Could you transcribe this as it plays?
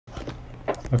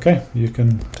Okay, you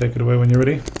can take it away when you're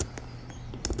ready.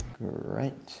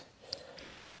 Great.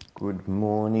 Good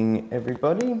morning,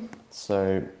 everybody.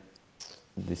 So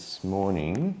this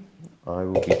morning I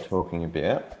will be talking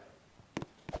about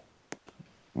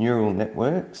neural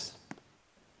networks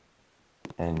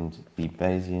and the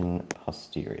Bayesian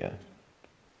posterior.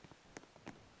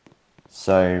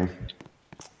 So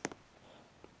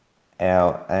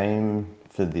our aim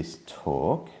for this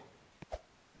talk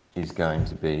is going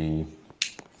to be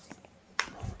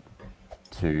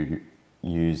to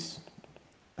use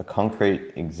a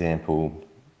concrete example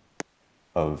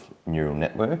of neural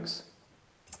networks,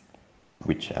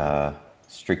 which are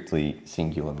strictly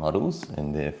singular models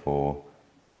and therefore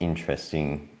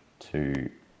interesting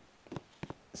to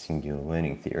singular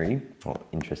learning theory, or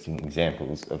interesting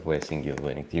examples of where singular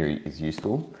learning theory is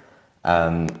useful.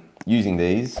 Using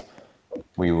these,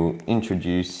 we will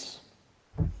introduce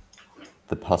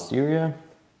the posterior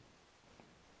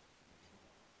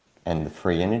and the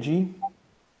free energy,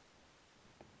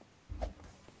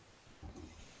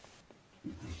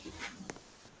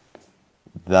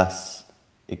 thus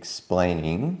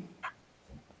explaining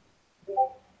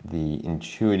the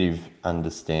intuitive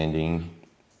understanding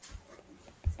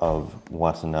of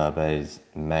Watanabe's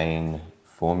main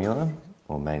formula,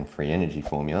 or main free energy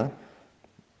formula,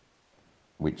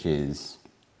 which is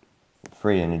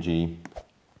free energy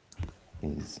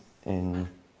is n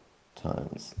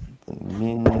times the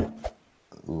min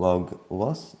log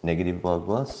loss, negative log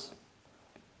loss,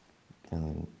 and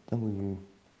then W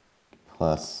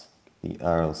plus the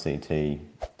RLCT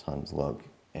times log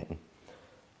n.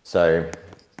 So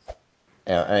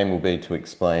our aim will be to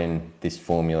explain this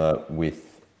formula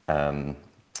with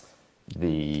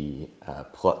the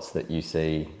plots that you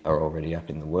see are already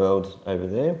up in the world over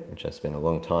there, which I spent a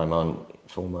long time on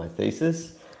for my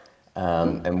thesis.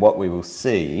 And what we will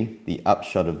see, the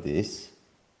upshot of this,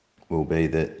 will be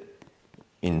that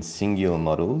in singular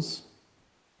models,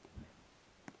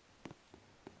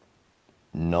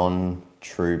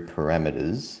 non-true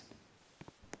parameters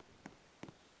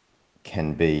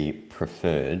can be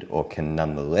preferred, or can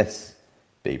nonetheless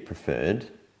be preferred,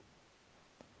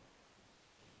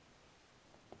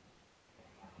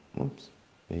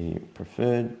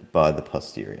 by the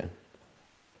posterior.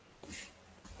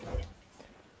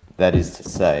 That is to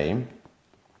say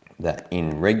that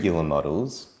in regular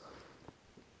models,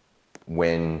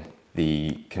 when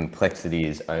the complexity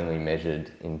is only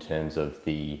measured in terms of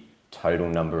the total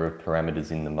number of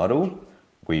parameters in the model,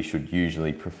 we should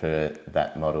usually prefer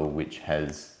that model which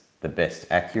has the best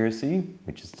accuracy,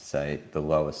 which is to say the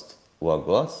lowest log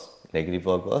loss, negative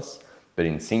log loss. But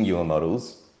in singular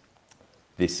models,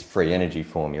 this free energy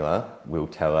formula will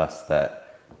tell us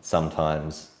that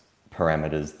sometimes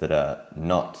parameters that are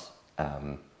not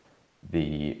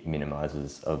the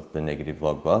minimizers of the negative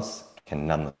log loss can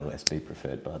nonetheless be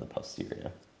preferred by the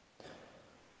posterior.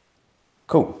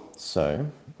 Cool, so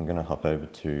I'm going to hop over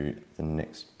to the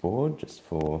next board just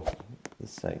for the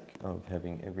sake of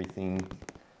having everything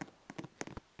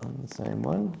on the same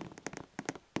one.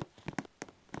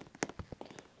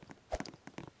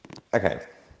 Okay,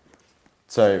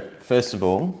 so first of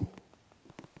all,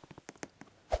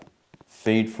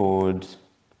 feed-forward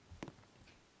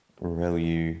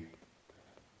ReLU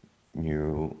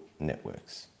neural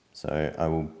networks. So I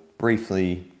will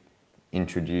briefly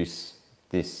introduce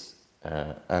this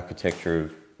architecture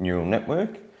of neural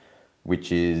network,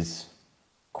 which is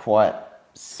quite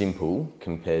simple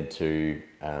compared to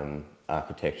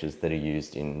architectures that are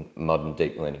used in modern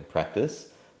deep learning practice,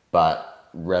 but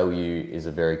ReLU is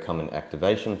a very common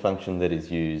activation function that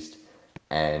is used,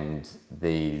 and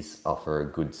these offer a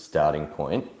good starting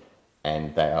point,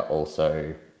 and they are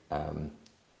also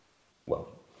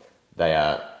they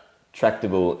are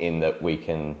tractable in that we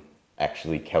can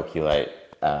actually calculate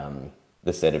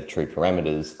the set of true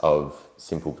parameters of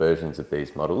simple versions of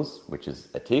these models, which is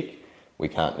a tick. We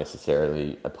can't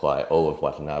necessarily apply all of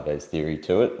Watanabe's theory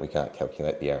to it. We can't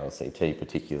calculate the RLCT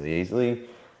particularly easily,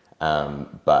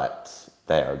 but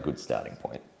they are a good starting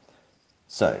point.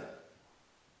 So,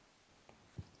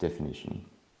 definition.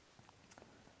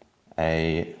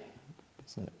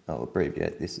 I'll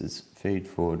abbreviate this as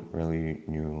feed-forward ReLU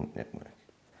neural network.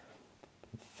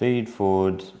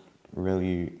 Feed-forward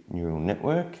ReLU neural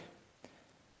network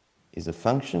is a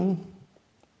function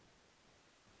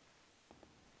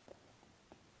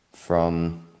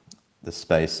from the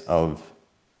space of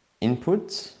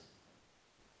inputs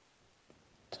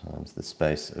times the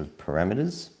space of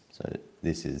parameters. So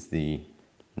this is the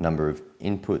number of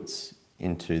inputs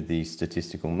into the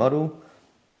statistical model.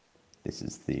 This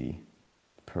is the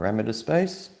parameter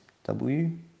space,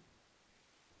 W.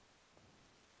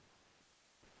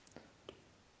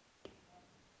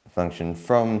 function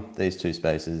from these two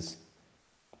spaces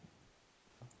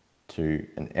to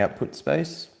an output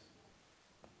space,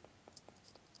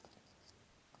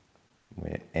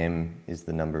 where m is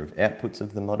the number of outputs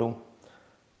of the model,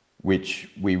 which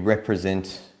we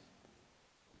represent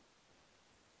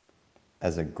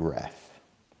as a graph.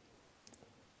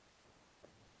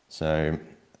 So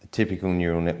a typical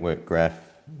neural network graph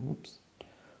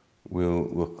will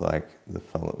look like the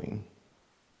following.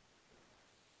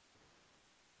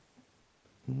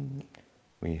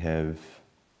 We have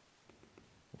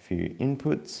a few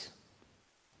inputs,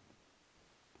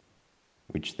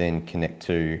 which then connect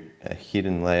to a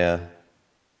hidden layer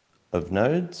of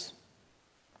nodes,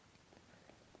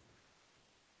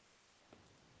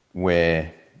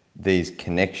 where these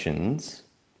connections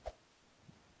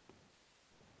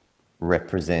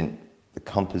represent the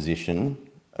composition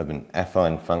of an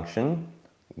affine function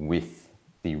with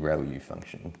the ReLU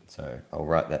function. So I'll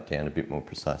write that down a bit more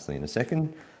precisely in a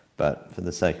second, but for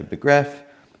the sake of the graph,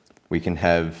 we can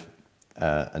have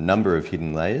a number of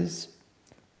hidden layers.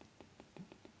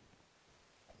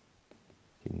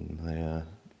 Hidden layer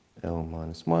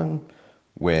L-1,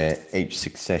 where each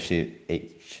successive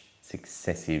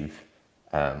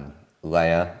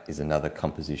layer is another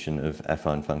composition of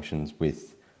affine functions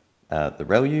with the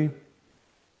ReLU.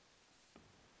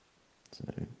 So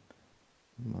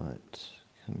might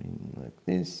come in like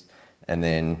this, and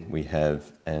then we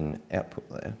have an output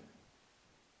layer,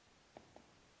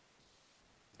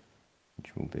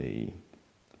 which will be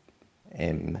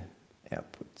M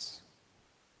outputs.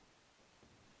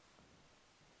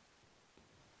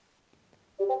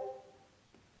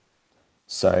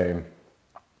 So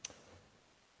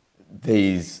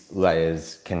these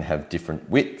layers can have different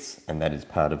widths, and that is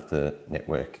part of the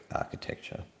network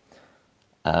architecture.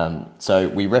 So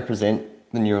we represent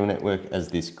the neural network as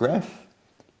this graph,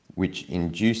 which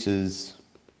induces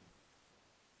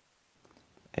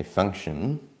a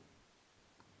function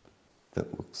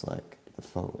that looks like the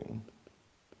following.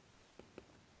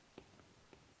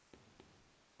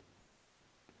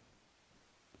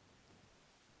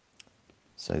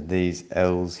 So these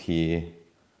L's here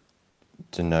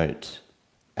denote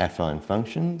affine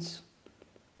functions,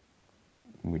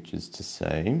 which is to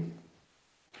say,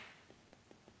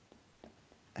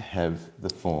 have the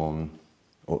form,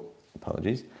 or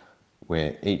apologies,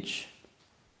 where each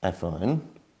affine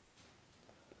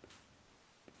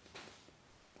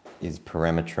is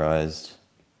parameterized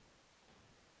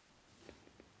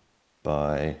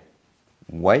by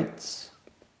weights,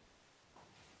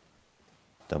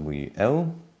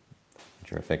 WL,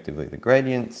 which are effectively the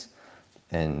gradients,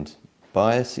 and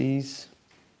biases,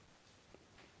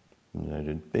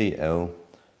 noted BL,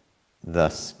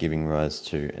 thus giving rise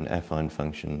to an affine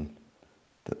function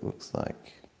that looks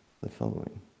like the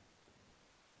following.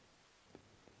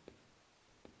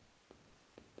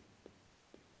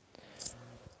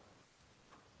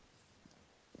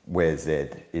 Where Z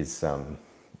is some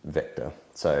vector.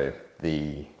 So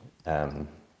the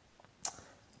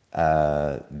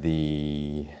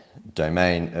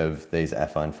domain of these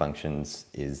affine functions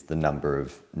is the number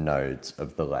of nodes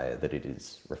of the layer that it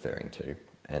is referring to,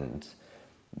 and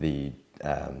the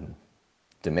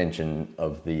dimension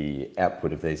of the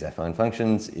output of these affine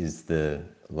functions is the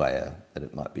layer that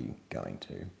it might be going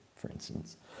to, for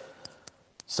instance.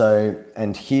 So,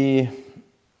 and here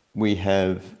we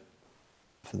have,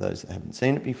 for those that haven't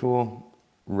seen it before,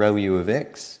 ReLU of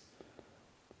x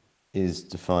is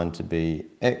defined to be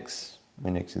x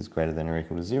when x is greater than or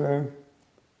equal to 0,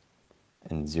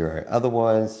 and 0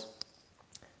 otherwise.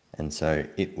 And so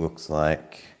it looks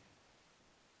like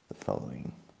the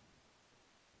following.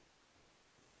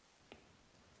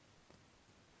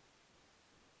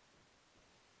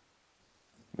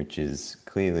 Which is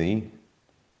clearly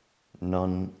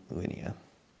non-linear.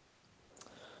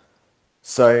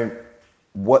 So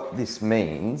what this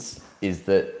means is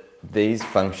that these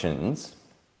functions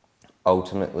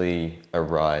ultimately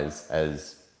arise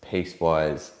as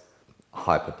piecewise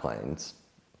hyperplanes.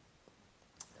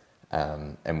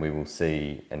 And we will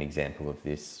see an example of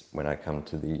this when I come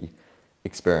to the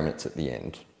experiments at the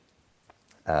end.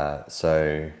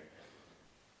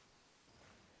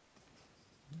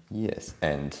 Yes,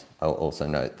 and I'll also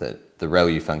note that the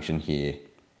ReLU function here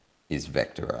is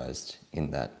vectorized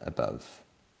in that above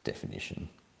definition,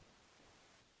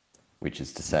 which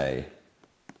is to say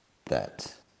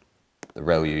that the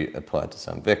ReLU applied to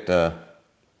some vector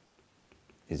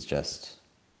is just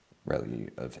ReLU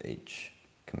of each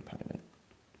component.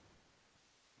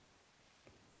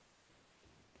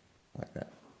 Like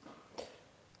that.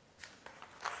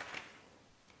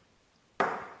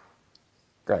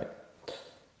 Great.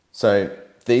 So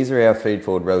these are our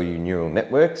feed-forward ReLU neural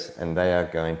networks, and they are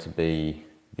going to be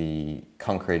the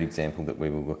concrete example that we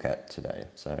will look at today.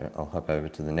 So I'll hop over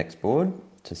to the next board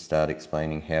to start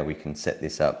explaining how we can set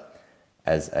this up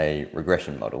as a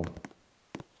regression model.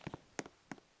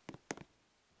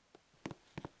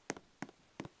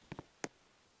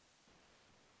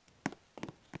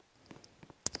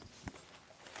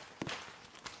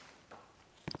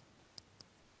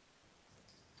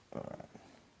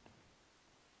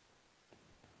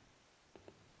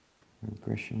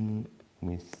 Regression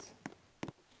with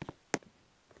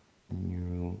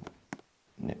neural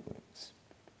networks.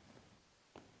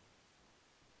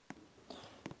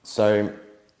 So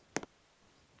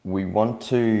we want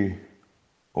to,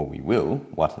 or we will,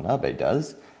 Watanabe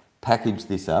does, package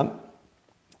this up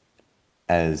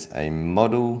as a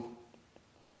model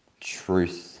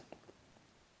truth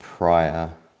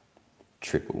prior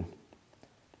triple,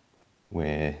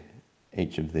 where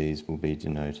each of these will be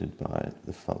denoted by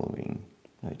the following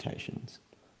notations.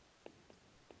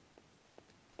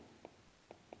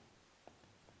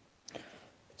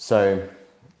 So,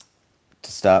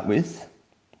 to start with,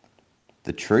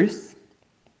 the truth,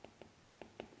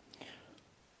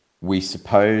 we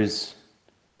suppose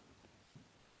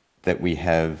that we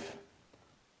have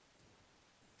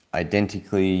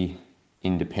identically,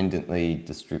 independently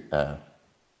IID,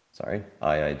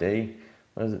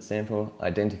 what does it stand for?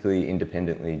 Identically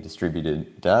independently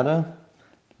distributed data,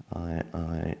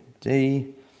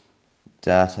 IID,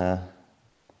 data,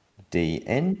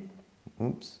 DN,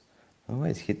 oops, I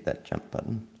always hit that jump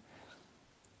button,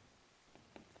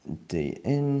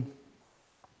 DN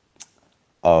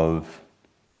of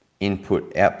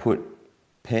input-output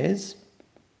pairs.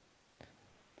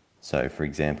 So for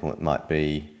example, it might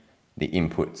be, the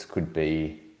inputs could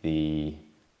be the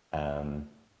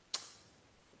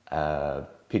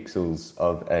pixels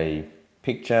of a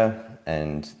picture,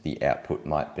 and the output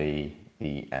might be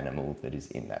the animal that is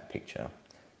in that picture.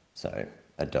 So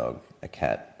a dog, a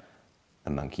cat, a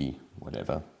monkey,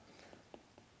 whatever.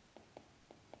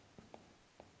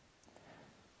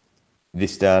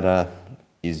 This data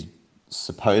is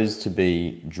supposed to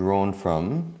be drawn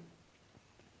from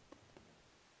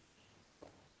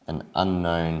an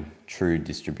unknown true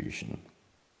distribution,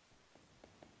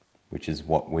 which is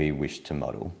what we wish to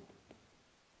model.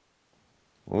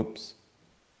 Whoops.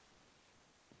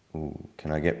 Ooh,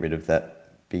 can I get rid of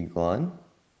that big line?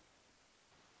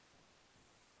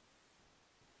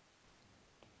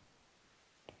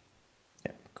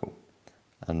 Yeah, cool.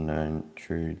 Unknown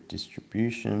true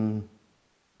distribution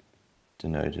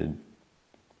denoted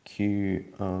Q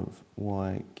of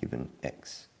y given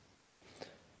x.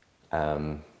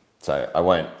 So I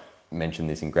won't mention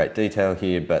this in great detail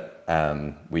here, but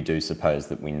we do suppose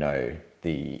that we know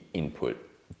the input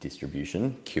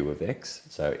distribution, Q of x.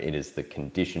 So it is the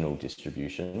conditional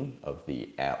distribution of the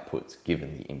outputs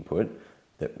given the input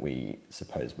that we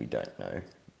suppose we don't know,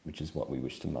 which is what we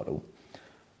wish to model.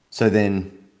 So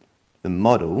then the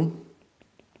model,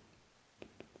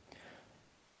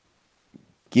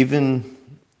 given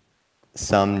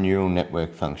some neural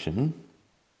network function,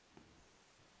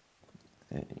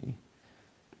 a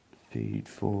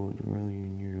feed-forward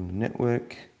ReLU neural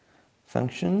network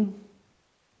function,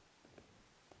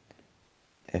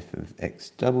 f of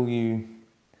xw,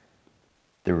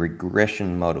 the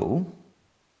regression model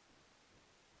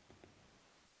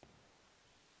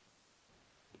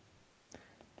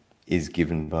is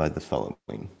given by the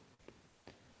following.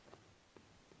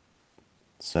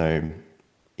 So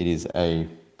it is a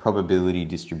probability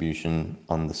distribution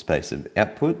on the space of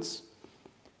outputs,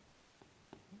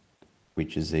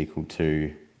 which is equal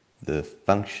to the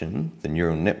function, the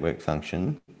neural network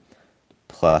function,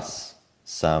 plus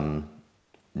some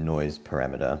noise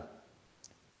parameter,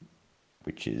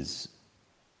 which is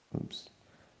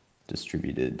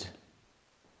distributed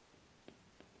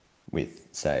with,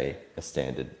 say, a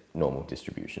standard normal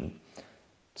distribution.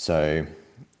 So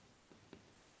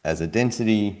as a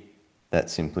density, that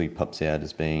simply pops out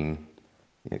as being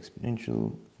the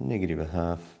exponential of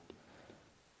 -1/2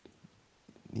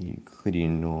 the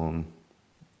Euclidean norm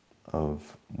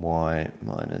of y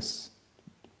minus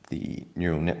the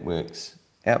neural network's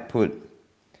output,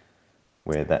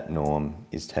 where that norm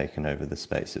is taken over the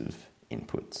space of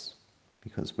inputs,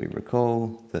 because we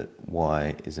recall that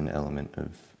y is an element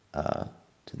of r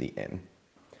to the m.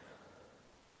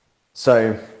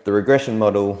 So the regression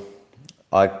model,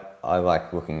 I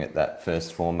like looking at that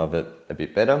first form of it a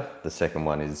bit better. The second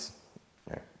one is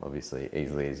obviously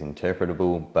easily as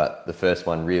interpretable, but the first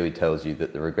one really tells you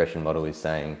that the regression model is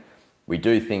saying, we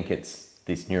do think it's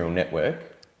this neural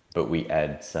network, but we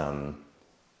add some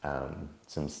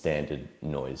standard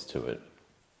noise to it.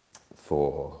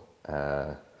 for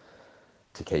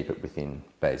to keep it within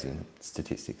Bayesian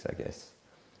statistics, I guess.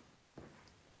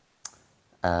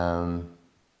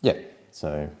 Yeah,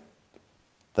 so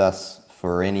thus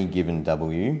for any given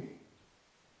W,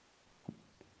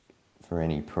 for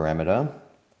any parameter,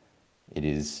 it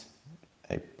is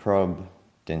a prob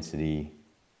density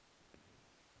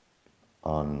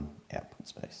on output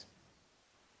space.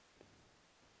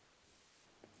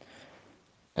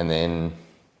 And then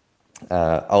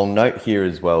I'll note here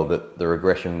as well that the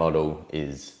regression model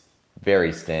is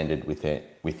very standard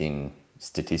within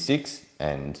statistics,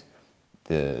 and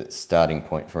the starting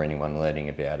point for anyone learning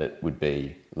about it would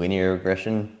be linear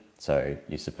regression. So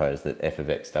you suppose that f of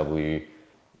xw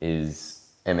is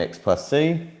mx plus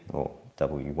c, or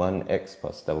w1x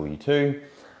plus w2.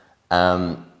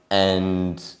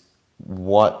 And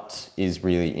what is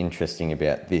really interesting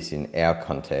about this in our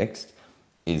context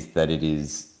is that it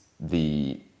is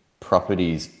the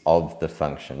properties of the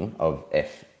function of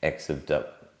fxw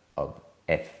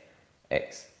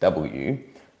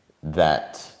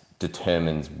that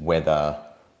determines whether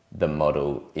the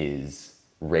model is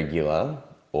regular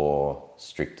or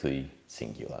strictly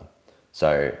singular.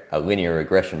 So a linear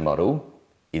regression model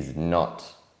is not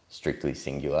strictly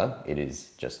singular, it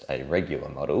is just a regular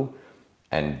model.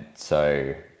 And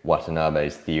so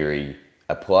Watanabe's theory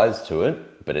applies to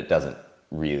it, but it doesn't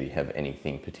really have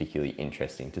anything particularly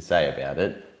interesting to say about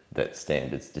it that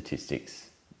standard statistics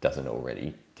doesn't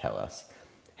already tell us.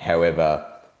 However,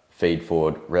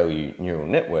 feed-forward ReLU neural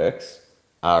networks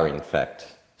are in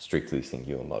fact strictly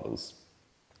singular models,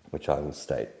 which I will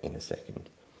state in a second.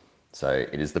 So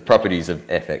it is the properties of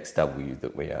fxw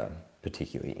that we are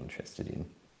particularly interested in.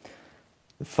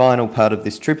 The final part of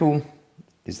this triple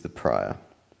is the prior,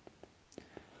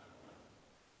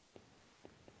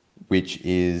 which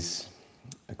is,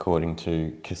 according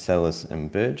to Casellas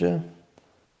and Berger,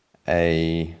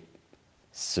 a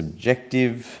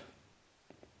subjective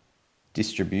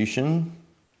distribution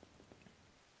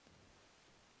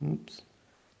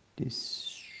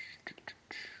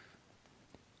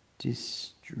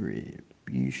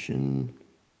distribution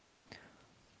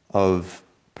of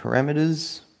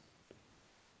parameters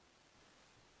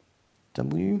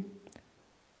W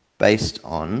based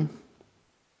on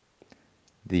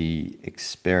the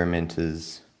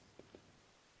experimenter's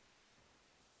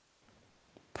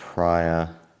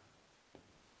prior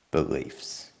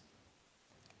beliefs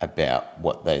about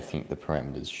what they think the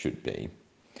parameters should be.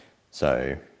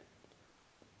 So,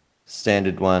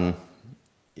 standard one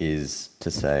is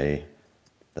to say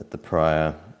that the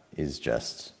prior is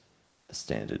just a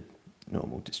standard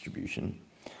normal distribution.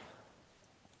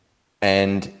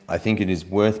 And I think it is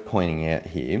worth pointing out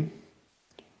here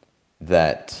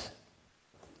that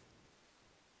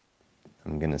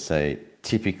I'm going to say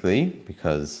typically,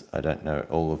 because I don't know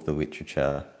all of the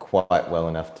literature quite well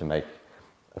enough to make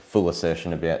a full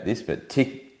assertion about this, but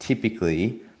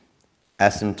typically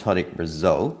asymptotic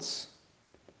results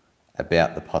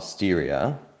about the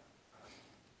posterior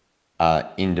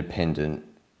are independent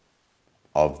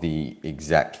of the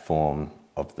exact form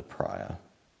of the prior,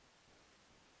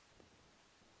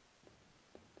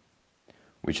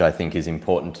 which I think is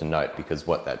important to note, because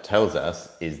what that tells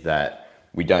us is that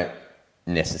we don't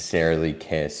necessarily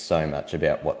care so much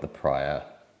about what the prior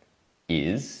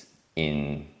is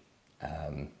in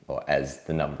or as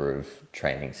the number of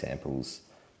training samples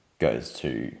goes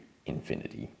to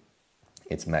infinity.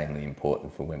 It's mainly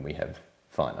important for when we have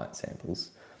finite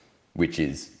samples, which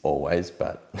is always,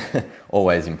 but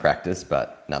always in practice,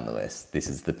 but nonetheless, this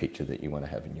is the picture that you want to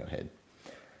have in your head.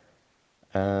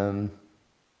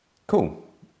 Cool.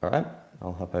 All right,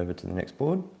 I'll hop over to the next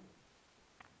board.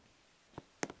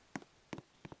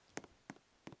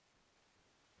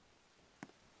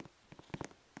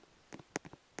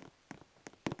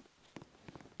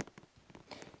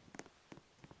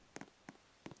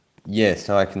 Yeah,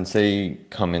 so I can see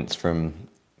comments from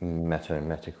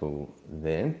mathematical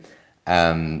there,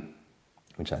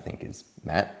 which I think is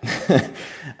Matt.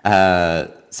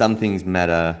 Some things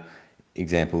matter.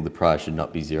 Example, the prior should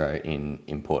not be zero in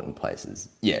important places.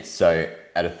 Yes, so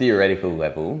at a theoretical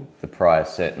level, the prior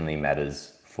certainly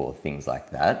matters for things like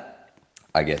that.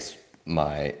 I guess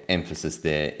my emphasis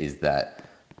there is that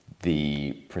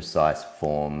the precise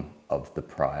form of the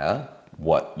prior,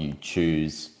 what you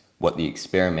choose, what the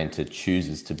experimenter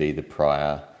chooses to be the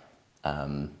prior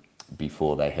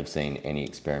before they have seen any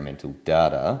experimental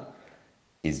data,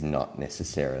 is not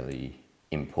necessarily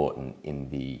important in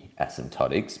the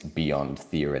asymptotics beyond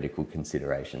theoretical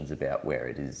considerations about where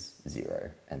it is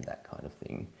zero and that kind of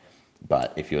thing.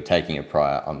 But if you're taking a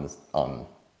prior on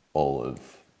all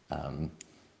of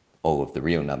all of the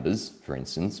real numbers, for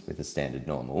instance, with a standard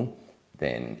normal,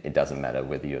 then it doesn't matter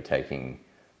whether you're taking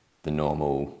the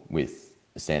normal with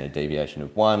a standard deviation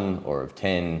of 1 or of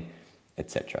 10,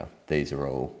 etc. These are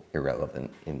all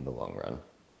irrelevant in the long run.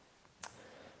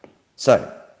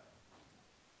 So,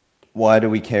 why do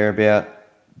we care about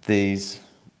these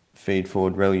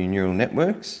feed-forward ReLU neural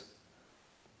networks?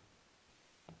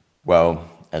 Well,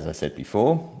 as I said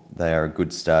before, they are a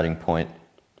good starting point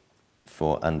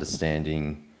for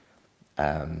understanding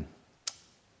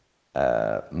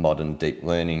modern deep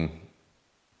learning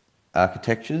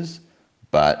architectures,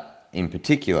 but in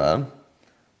particular,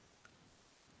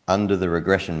 under the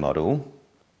regression model,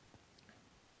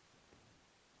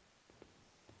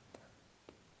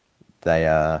 they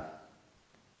are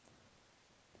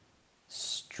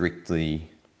strictly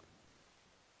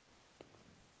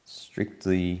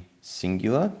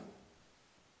singular,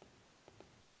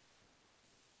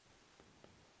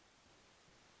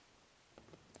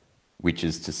 which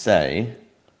is to say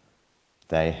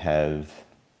they have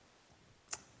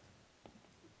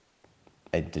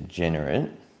a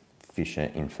degenerate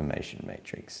Fisher information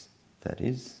matrix. That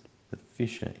is the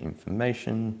Fisher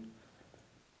information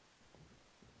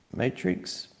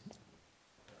matrix,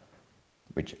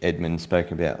 which Edmund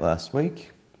spoke about last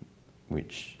week,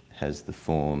 which has the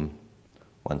form,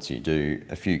 once you do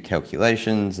a few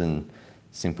calculations and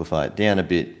simplify it down a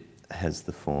bit, has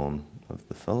the form of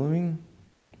the following.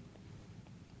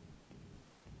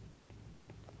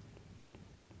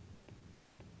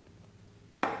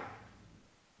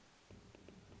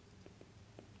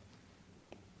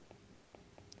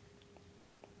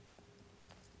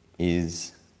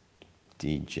 Is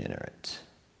degenerate.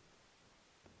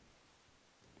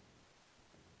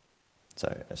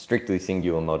 So a strictly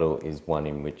singular model is one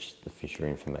in which the Fisher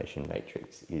information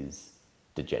matrix is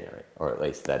degenerate, or at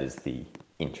least that is the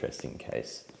interesting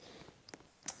case.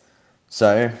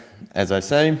 So, as I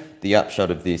say, the upshot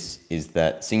of this is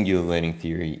that singular learning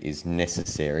theory is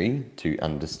necessary to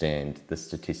understand the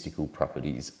statistical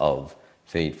properties of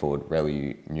feed-forward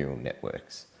ReLU neural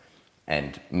networks,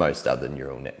 and most other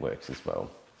neural networks as well,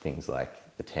 things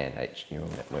like the TANH neural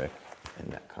network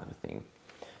and that kind of thing.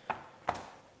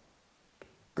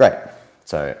 Great,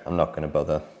 so I'm not going to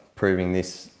bother proving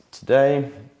this today.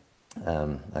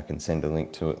 I can send a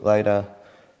link to it later,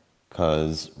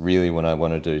 because really what I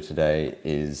want to do today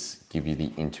is give you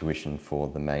the intuition for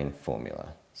the main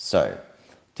formula. So,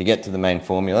 to get to the main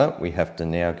formula, we have to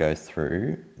now go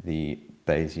through the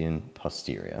Bayesian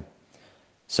posterior.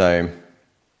 So,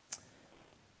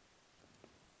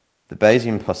 the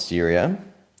Bayesian posterior,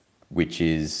 which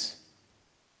is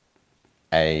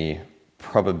a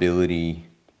probability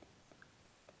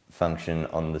function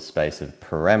on the space of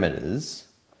parameters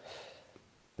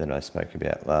that I spoke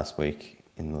about last week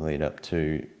in the lead up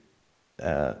to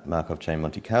Markov chain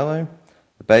Monte Carlo.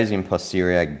 The Bayesian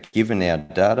posterior, given our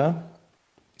data,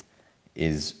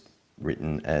 is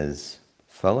written as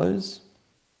follows.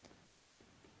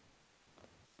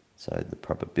 So the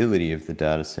probability of the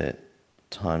data set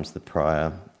times the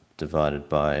prior divided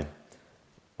by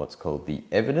what's called the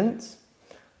evidence.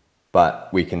 But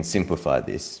we can simplify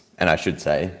this. And I should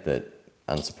say that,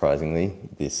 unsurprisingly,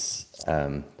 this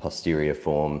posterior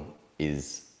form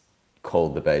is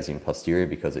called the Bayesian posterior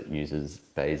because it uses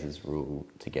Bayes' rule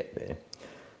to get there.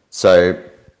 So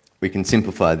we can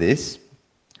simplify this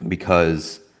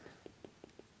because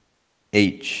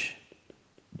each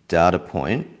data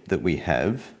point that we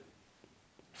have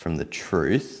from the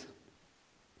truth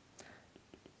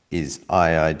is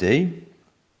IID,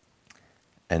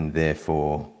 and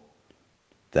therefore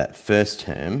that first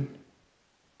term,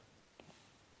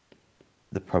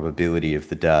 the probability of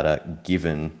the data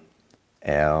given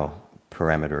our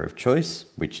parameter of choice,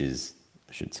 which is,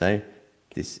 I should say,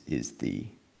 this is the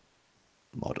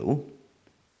model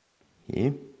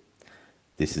here.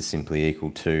 This is simply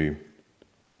equal to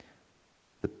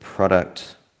the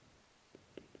product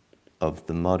of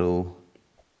the model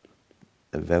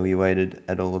evaluated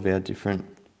at all of our different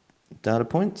data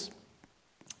points.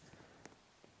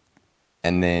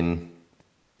 And then,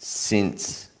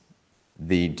 since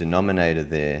the denominator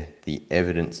there, the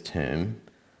evidence term,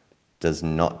 does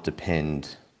not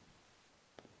depend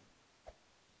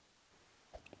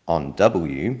on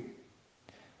W,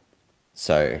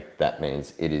 so that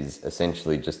means it is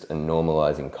essentially just a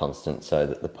normalizing constant so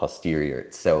that the posterior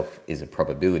itself is a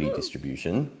probability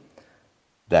distribution.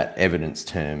 That evidence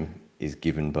term is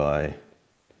given by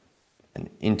an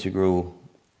integral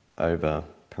over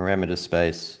parameter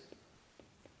space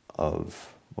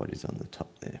of what is on the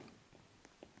top there.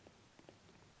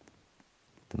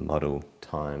 The model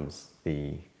times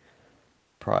the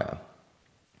prior.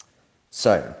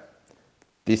 So,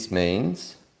 this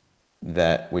means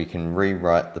that we can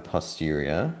rewrite the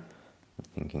posterior. I'm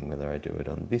thinking whether I do it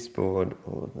on this board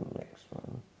or the next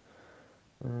one.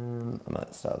 I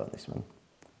might start on this one.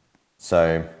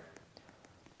 So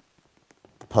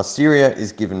the posterior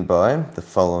is given by the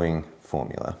following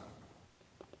formula.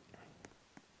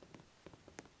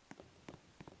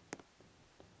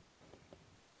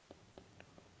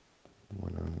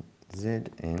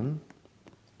 Zn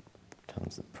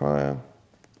times the prior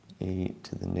e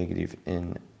to the negative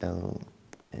n L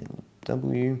n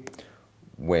W,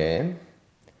 where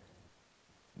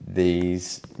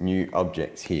these new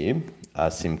objects here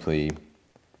are simply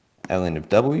ln of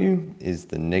W is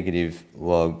the negative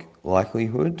log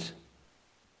likelihood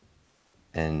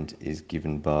and is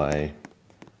given by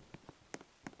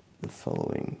the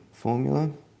following formula,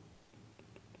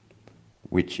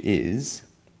 which is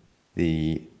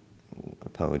the,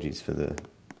 apologies for the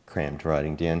cramped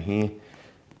writing down here,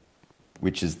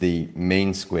 which is the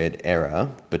mean squared error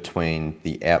between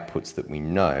the outputs that we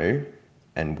know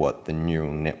and what the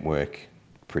neural network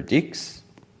predicts,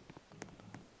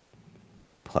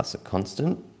 plus a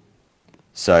constant.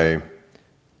 So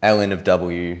ln of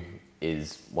W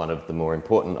is one of the more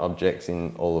important objects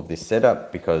in all of this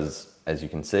setup because, as you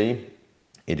can see,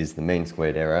 it is the mean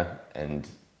squared error and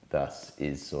thus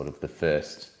is sort of the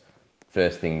first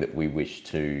thing that we wish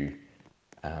to,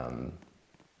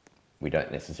 we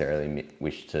don't necessarily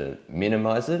wish to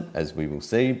minimize it, as we will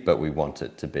see, but we want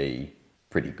it to be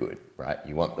pretty good, right?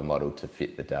 You want the model to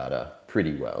fit the data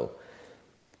pretty well.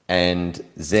 And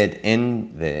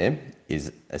Zn there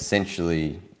is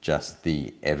essentially just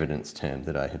the evidence term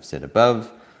that I have said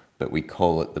above, but we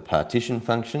call it the partition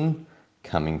function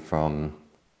coming from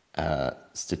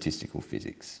statistical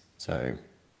physics. So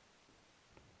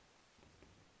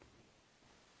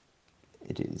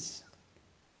it is,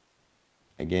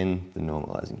 again, the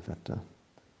normalizing factor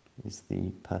is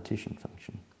the partition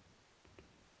function.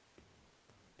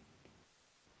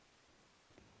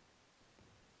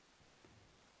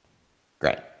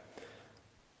 Great.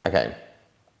 Okay,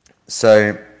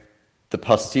 so the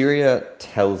posterior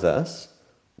tells us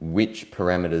which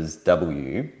parameters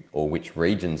W, or which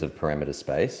regions of parameter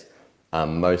space, are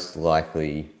most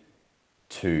likely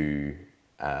to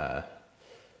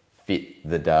fit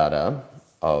the data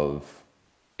of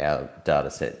our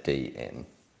data set Dn.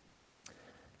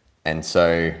 And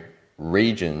so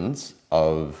regions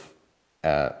of,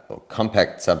 or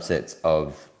compact subsets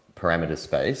of parameter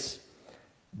space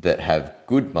that have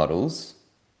good models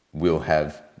will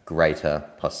have greater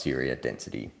posterior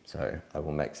density. So I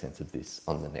will make sense of this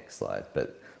on the next slide,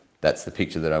 but that's the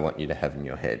picture that I want you to have in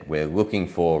your head. We're looking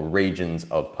for regions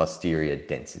of posterior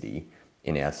density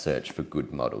in our search for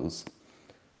good models.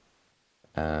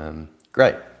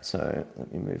 Great, so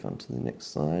let me move on to the next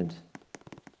slide.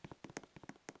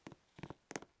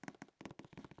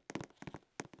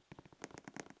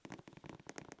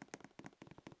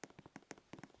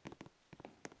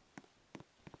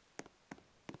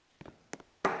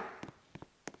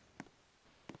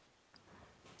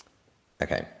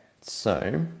 Okay,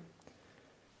 so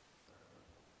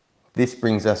this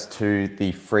brings us to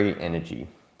the free energy.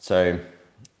 So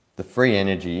the free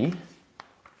energy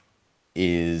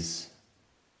is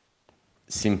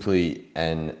simply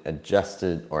an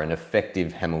adjusted or an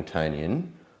effective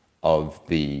Hamiltonian of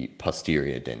the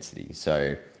posterior density.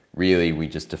 So really we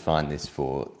just define this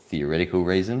for theoretical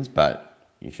reasons, but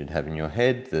you should have in your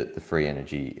head that the free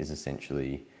energy is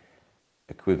essentially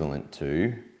equivalent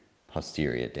to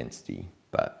posterior density,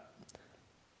 but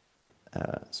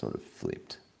sort of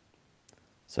flipped.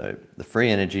 So the free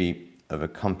energy of a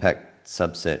compact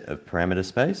subset of parameter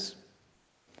space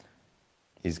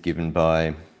is given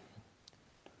by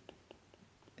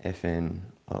Fn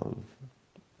of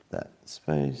that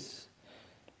space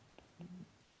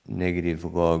negative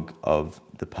log of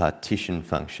the partition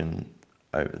function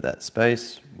over that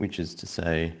space, which is to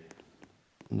say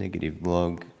negative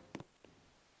log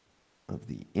of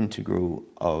the integral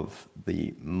of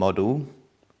the model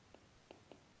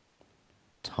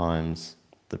times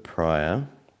the prior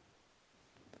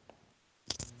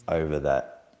over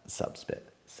that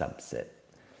subset.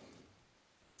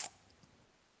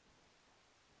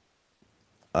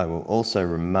 I will also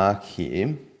remark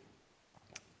here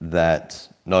that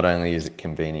not only is it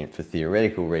convenient for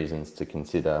theoretical reasons to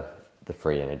consider the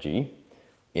free energy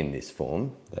in this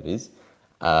form, that is,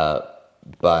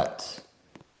 but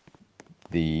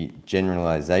the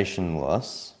generalization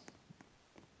loss,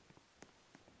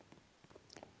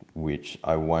 which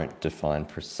I won't define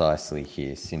precisely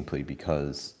here simply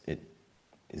because it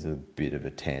is a bit of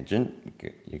a tangent.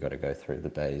 You've got to go through the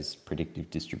Bayes predictive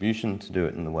distribution to do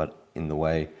it in the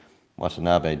way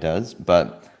Watanabe does,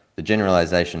 but the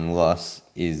generalization loss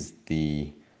is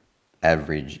the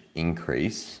average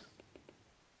increase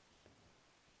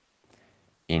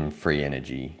in free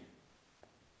energy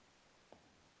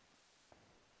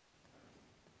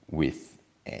with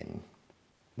n,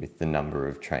 with the number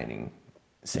of training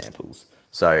samples.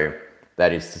 So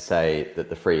that is to say that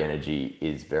the free energy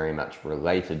is very much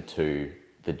related to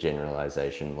the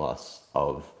generalization loss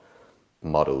of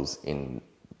models in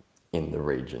the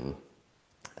region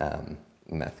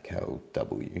MathCal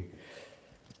W.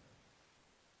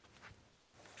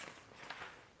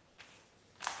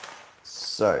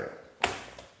 So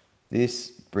this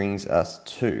brings us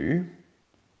to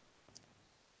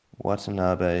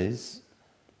Watanabe's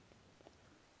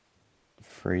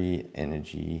free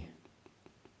energy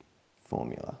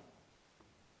formula.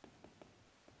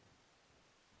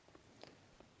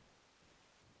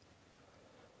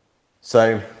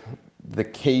 So the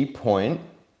key point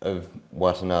of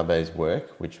Watanabe's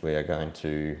work, which we are going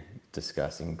to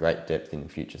discuss in great depth in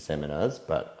future seminars,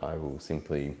 but I will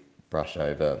simply brush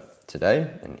over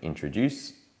today and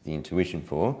introduce the intuition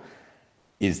for,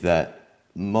 is that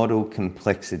model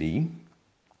complexity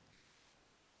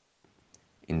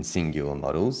in singular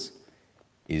models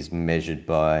is measured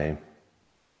by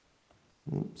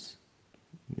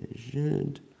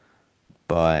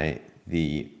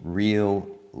the real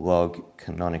log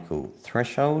canonical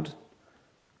threshold,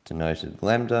 denoted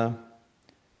lambda,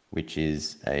 which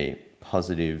is a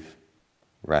positive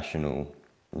rational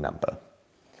number.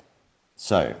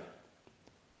 So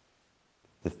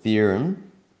the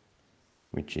theorem,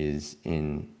 which is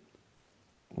in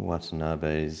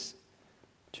Watanabe's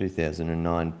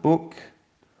 2009 book,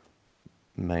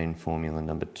 main formula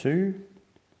number 2,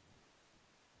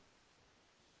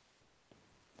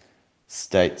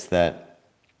 states that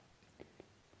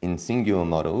in singular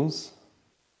models,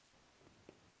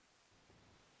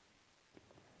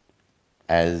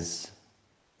 as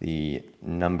the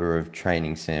number of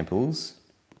training samples,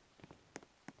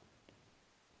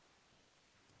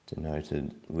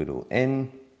 denoted little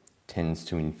n, tends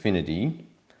to infinity,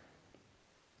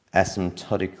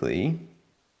 asymptotically,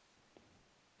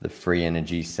 the free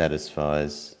energy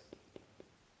satisfies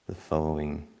the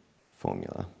following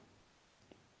formula.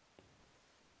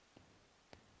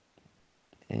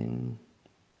 N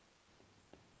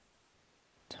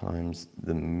times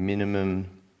the minimum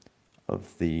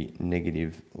of the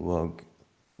negative log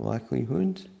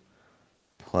likelihood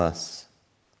plus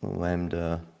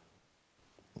lambda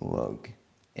log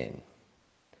n.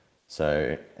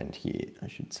 So, and here I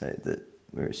should say that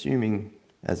we're assuming,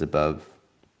 as above,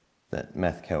 that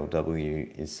MathCal W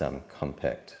is some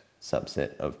compact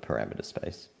subset of parameter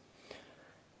space.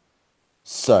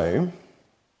 So,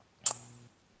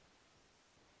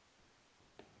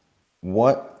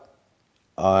 what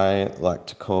I like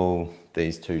to call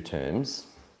these two terms,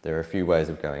 there are a few ways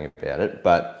of going about it,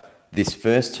 but this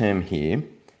first term here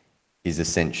is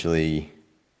essentially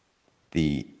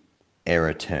the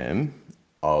error term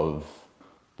of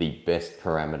the best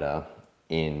parameter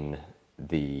in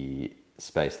the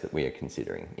space that we are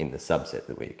considering, in the subset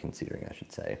that we are considering, I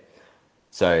should say.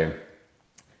 So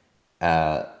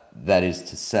that is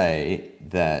to say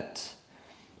that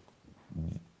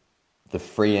the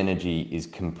free energy is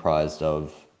comprised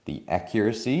of the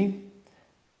accuracy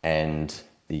and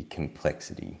the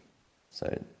complexity.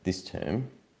 So this term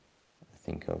I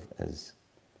think of as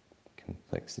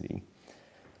complexity.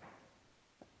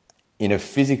 In a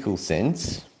physical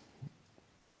sense,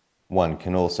 one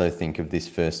can also think of this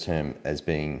first term as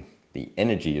being the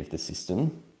energy of the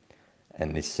system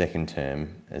and this second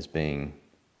term as being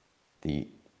the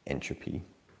entropy.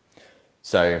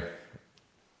 So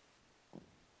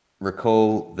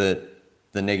recall that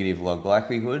the negative log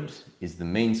likelihood is the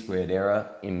mean squared error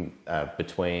in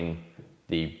between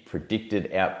the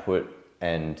predicted output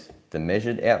and the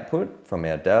measured output from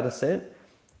our data set.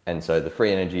 And so the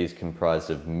free energy is comprised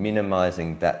of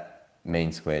minimizing that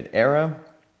mean squared error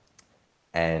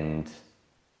and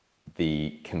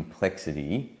the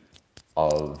complexity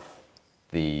of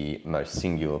the most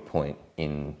singular point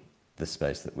in the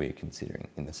space that we're considering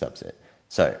in the subset.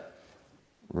 So,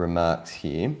 remarks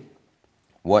here.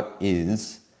 What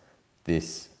is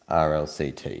this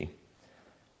RLCT?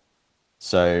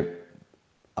 So,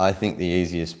 I think the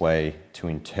easiest way to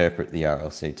interpret the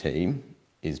RLCT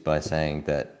is by saying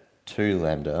that 2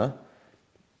 lambda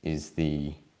is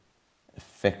the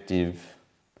effective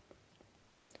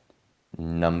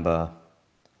number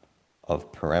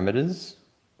of parameters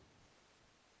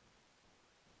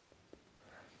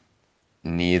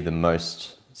near the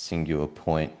most singular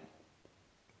point,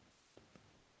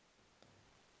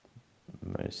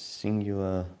 most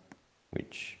singular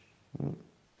which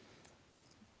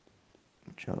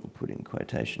I'll put in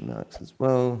quotation marks as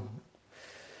well,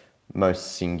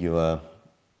 most singular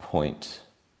point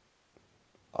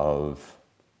of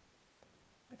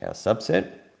our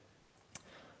subset.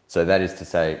 So that is to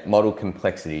say, model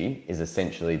complexity is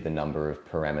essentially the number of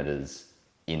parameters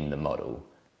in the model.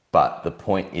 But the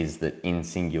point is that in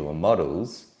singular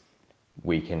models,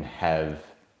 we can have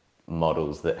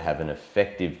models that have an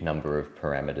effective number of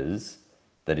parameters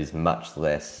that is much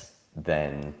less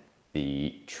than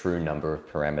the true number of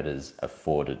parameters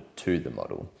afforded to the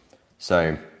model.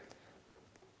 So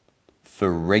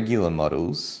for regular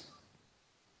models,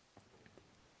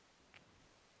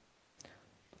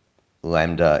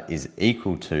 lambda is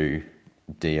equal to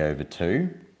d over 2,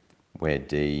 where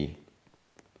d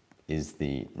is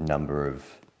the number of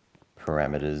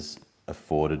parameters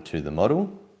afforded to the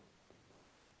model.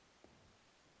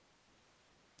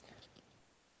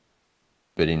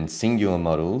 But in singular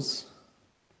models,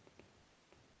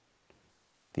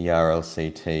 the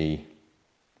RLCT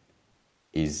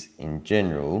is in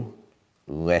general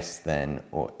less than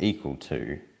or equal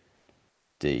to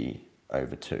d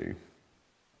over 2.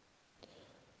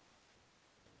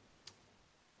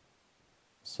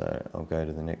 So I'll go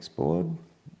to the next board.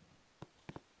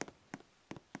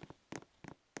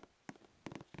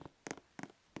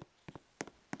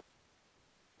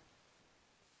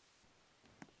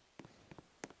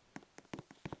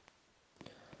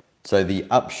 So the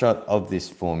upshot of this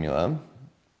formula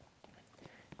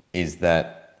is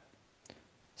that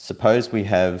suppose we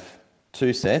have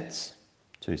two subsets,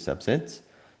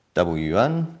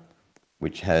 W1,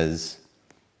 which has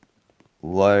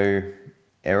low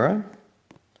error,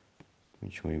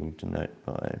 which we will denote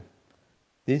by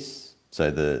this. So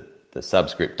the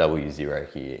subscript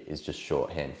W0 here is just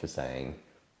shorthand for saying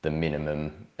the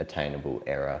minimum attainable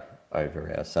error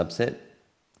over our subset.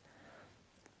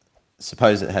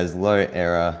 Suppose it has low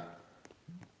error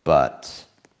but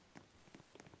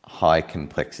high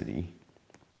complexity.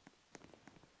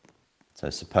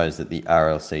 So suppose that the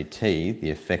RLCT,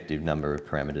 the effective number of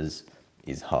parameters,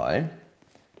 is high,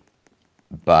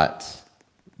 but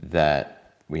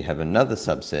that we have another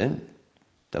subset,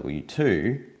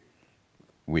 W2,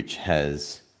 which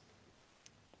has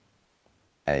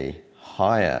a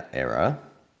higher error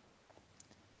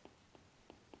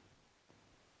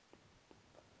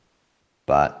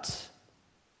but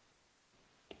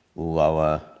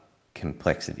lower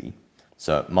complexity.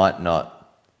 So it might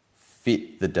not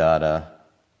fit the data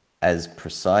as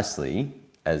precisely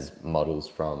as models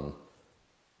from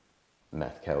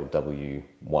MathCal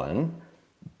W1,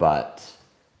 but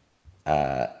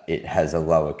it has a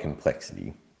lower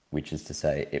complexity, which is to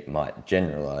say it might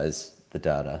generalize the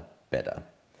data better.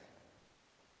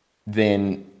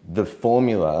 Then the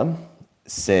formula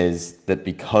says that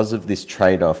because of this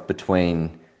trade-off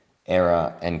between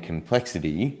error and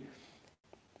complexity,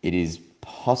 it is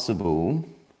possible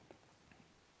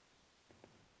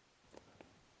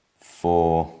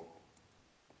for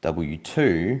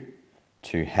W2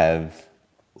 to have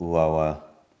lower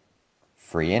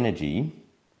free energy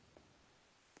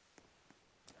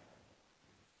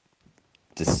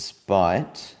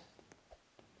despite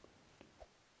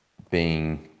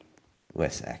being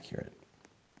less accurate.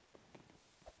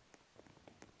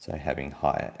 So having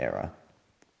higher error.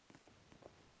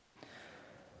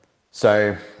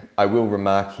 So I will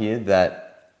remark here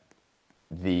that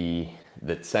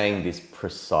saying this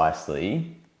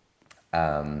precisely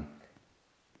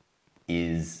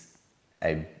is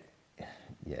a,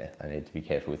 I need to be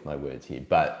careful with my words here,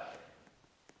 but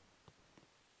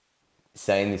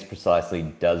saying this precisely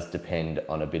does depend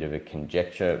on a bit of a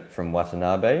conjecture from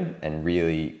Watanabe, and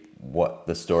really what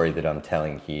the story that I'm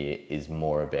telling here is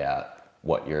more about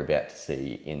what you're about to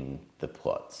see in the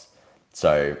plots.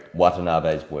 So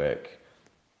Watanabe's work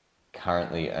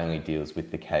currently only deals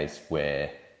with the case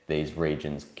where these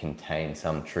regions contain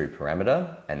some true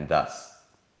parameter and thus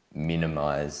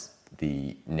minimize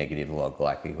the negative log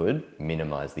likelihood,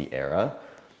 minimize the error.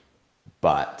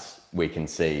 But we can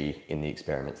see in the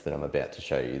experiments that I'm about to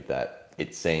show you that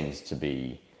it seems to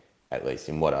be, at least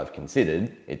in what I've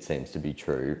considered, it seems to be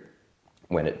true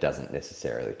when it doesn't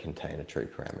necessarily contain a true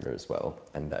parameter as well.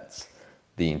 And that's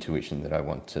the intuition that I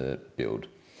want to build.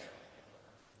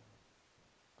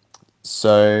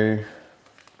 So,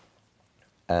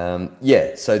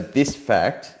 so this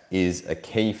fact is a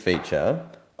key feature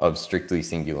of strictly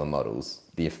singular models.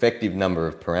 The effective number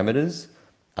of parameters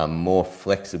are more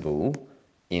flexible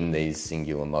in these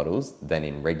singular models than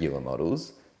in regular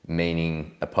models,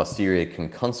 meaning a posterior can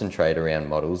concentrate around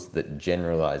models that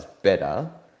generalize better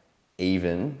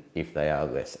even if they are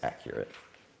less accurate.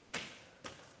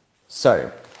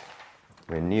 So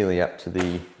we're nearly up to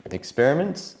the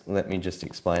experiments. Let me just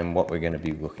explain what we're going to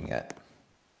be looking at.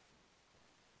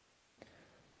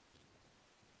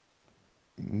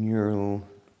 Neural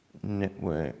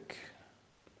network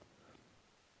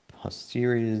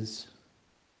posteriors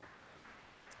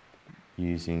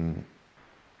using...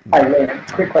 Hi,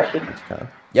 Liam. Quick question.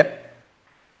 Yep.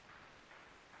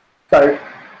 So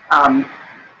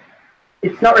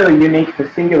it's not really unique to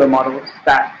singular models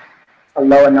that a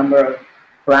lower number of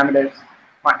parameters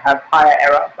might have higher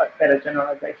error but better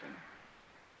generalization.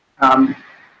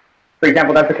 For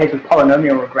example, that's the case with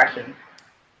polynomial regression.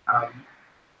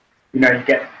 You know, you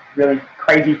get really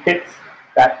crazy fits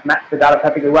that match the data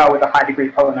perfectly well with a high degree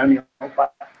polynomial,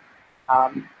 but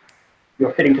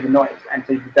you're fitting to the noise, and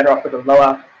so you're better off with a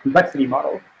lower complexity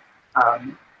model,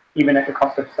 even at the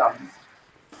cost of some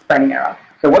training error.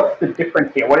 So what's the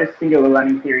difference here? What is singular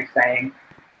learning theory saying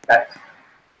that's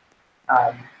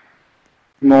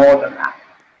more than that?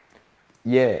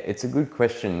 Yeah, it's a good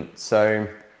question. So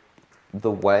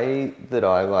the way that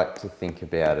I like to think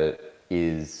about it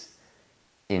is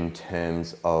in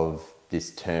terms of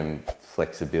this term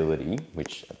flexibility,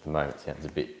 which at the moment sounds a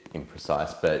bit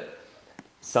imprecise, but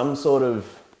some sort of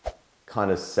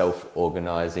kind of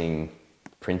self-organizing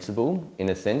principle in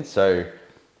a sense. So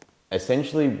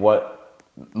essentially what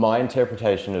my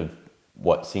interpretation of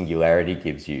what singularity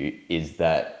gives you is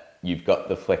that you've got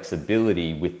the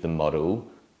flexibility with the model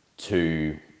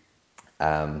to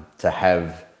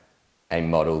have a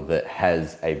model that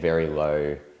has a very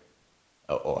low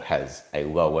or has a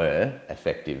lower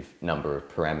effective number of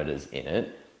parameters in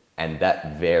it, and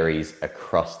that varies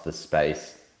across the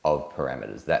space of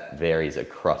parameters. That varies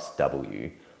across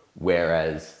W,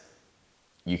 whereas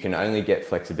you can only get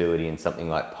flexibility in something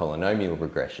like polynomial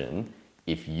regression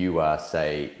if you are,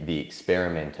 say, the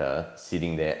experimenter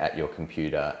sitting there at your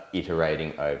computer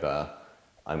iterating over,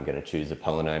 I'm going to choose a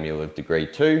polynomial of degree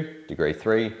 2, degree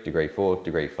 3, degree 4,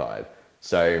 degree 5.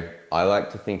 So I like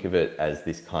to think of it as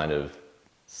this kind of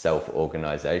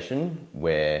self-organization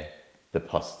where the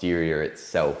posterior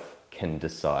itself can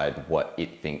decide what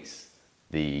it thinks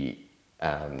the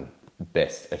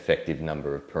best effective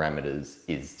number of parameters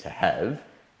is to have,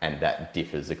 and that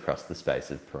differs across the space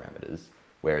of parameters,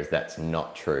 whereas that's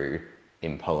not true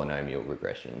in polynomial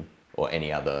regression or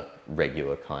any other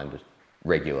regular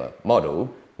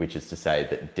model, which is to say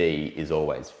that D is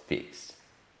always fixed,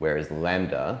 whereas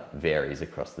lambda varies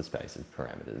across the space of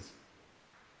parameters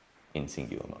in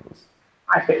singular models.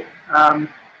 I see.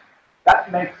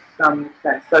 That makes some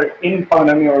sense. So in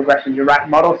polynomial regression, you're right,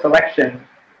 model selection,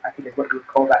 I think is what you would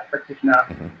call that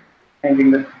practitioner, changing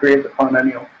the degree of the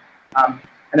polynomial. And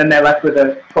then they're left with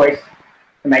a choice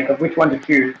to make of which one to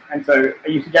choose. And so are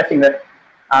you suggesting that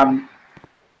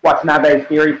Watanabe's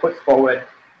theory puts forward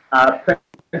a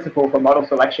principle for model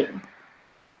selection?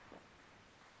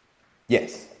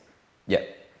 Yes. Yeah,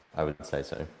 I would say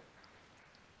so.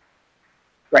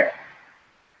 Great.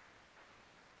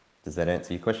 Does that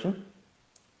answer your question?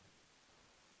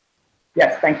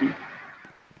 Yes, thank you.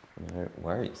 No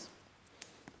worries.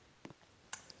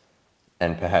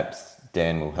 And perhaps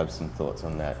Dan will have some thoughts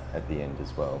on that at the end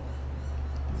as well.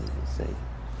 We'll see.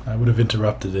 I would have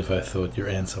interrupted if I thought your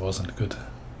answer wasn't good.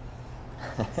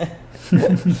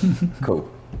 Cool.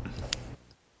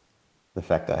 The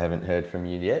fact I haven't heard from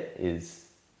you yet is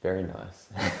very nice.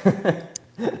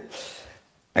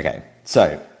 Okay,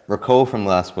 so recall from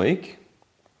last week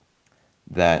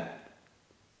that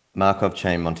Markov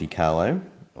chain Monte Carlo,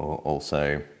 or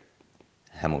also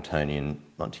Hamiltonian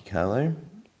Monte Carlo,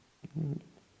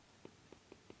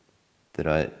 that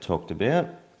I talked about,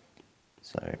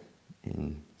 so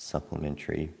in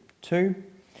supplementary 2,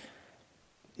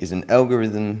 is an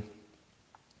algorithm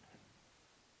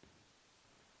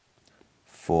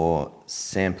for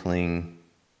sampling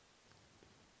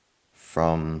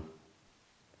from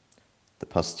the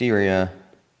posterior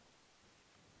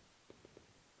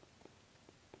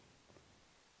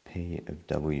P of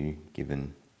W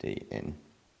given Dn.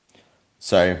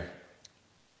 So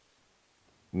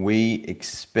we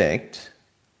expect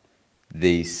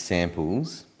these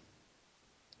samples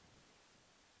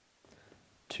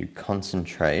to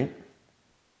concentrate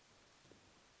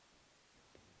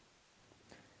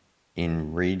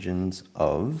in regions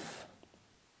of,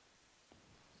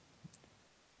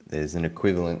 there's an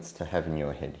equivalence to have in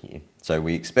your head here. So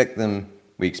we expect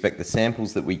the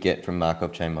samples that we get from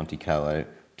Markov chain Monte Carlo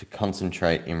to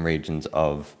concentrate in regions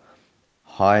of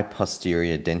high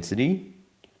posterior density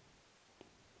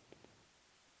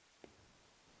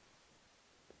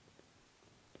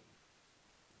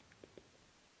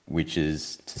which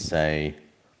is to say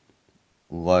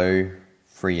low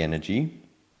free energy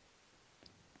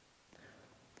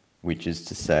which is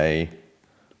to say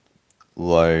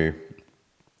low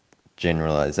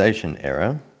generalization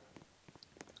error,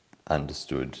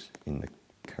 understood in the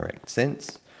correct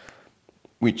sense,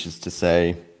 which is to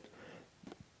say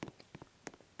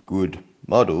good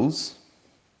models,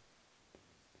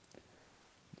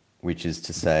 which is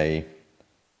to say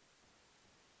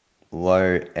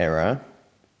low error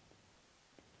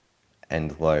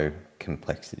and low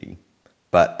complexity.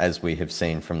 But as we have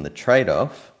seen from the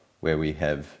trade-off, where we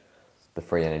have the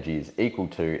free energy is equal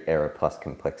to error plus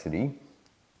complexity,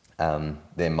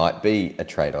 there might be a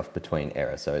trade-off between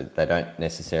error. So they don't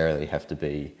necessarily have to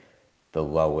be the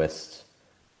lowest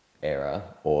error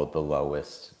or the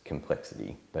lowest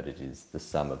complexity, but it is the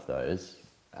sum of those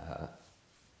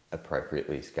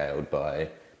appropriately scaled by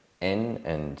n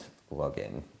and log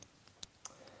n.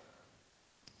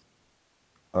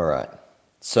 All right,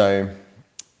 so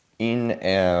in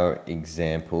our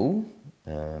example,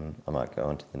 I might go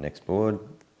on to the next board.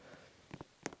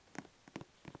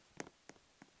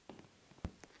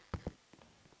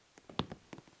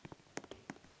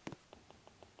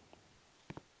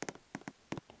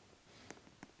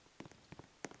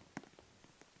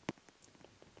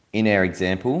 In our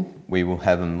example, we will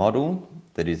have a model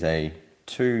that is a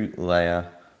 2-layer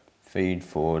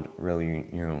feed-forward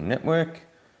ReLU neural network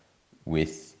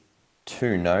with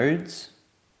 2 nodes.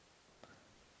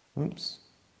 Oops.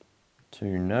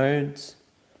 2 nodes,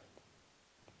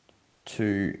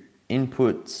 2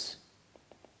 inputs,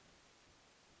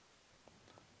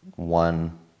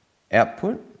 1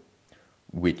 output,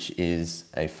 which is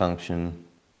a function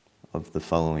of the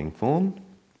following form.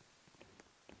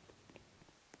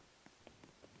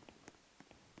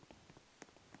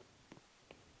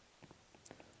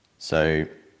 So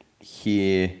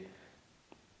here,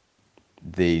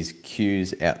 these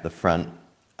Q's out the front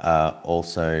are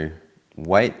also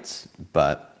weights,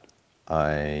 but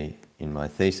in my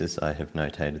thesis, I have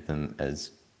notated them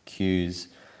as Q's,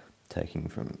 taking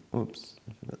from, oops,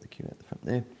 I forgot the Q at the front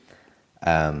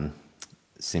there,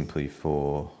 simply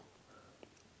for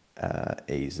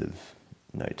ease of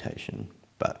notation,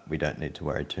 but we don't need to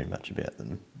worry too much about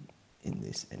them in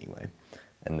this anyway.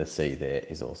 And the C there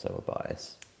is also a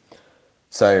bias.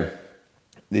 So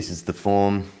this is the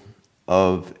form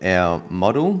of our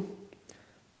model,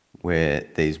 where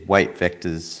these weight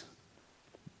vectors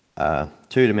are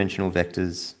 2-dimensional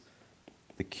vectors,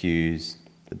 the Q's,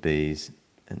 the B's,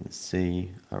 and the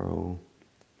C are all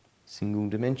single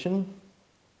dimension.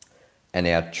 And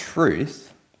our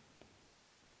truth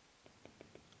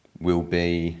will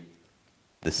be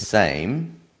the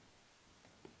same,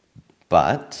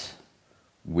 but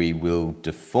we will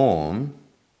deform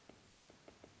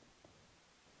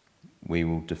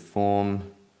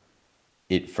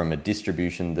it from a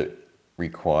distribution that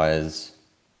requires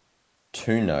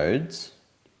 2 nodes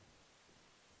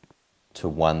to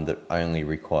one that only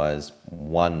requires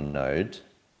 1 node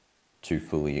to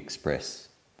fully express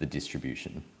the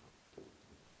distribution.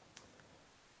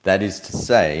 That is to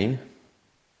say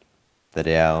that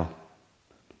our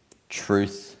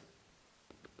truth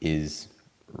is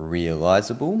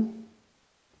realizable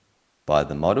by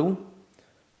the model.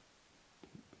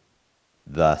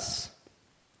 Thus,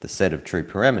 the set of true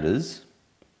parameters,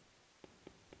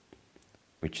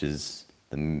 which is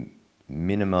the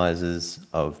minimizers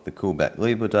of the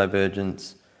Kullback-Leibler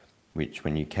divergence, which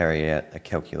when you carry out a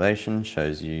calculation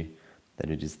shows you that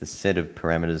it is the set of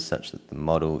parameters such that the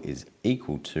model is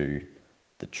equal to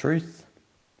the truth,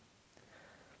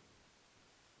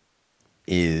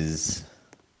 is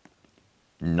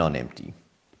non-empty.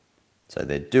 So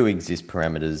there do exist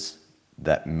parameters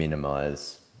that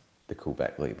minimize the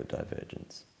Kullback-Leibler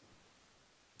divergence.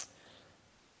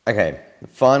 Okay, the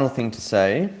final thing to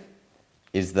say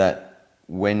is that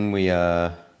when we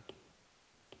are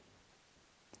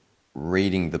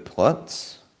reading the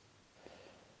plots,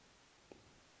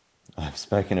 I've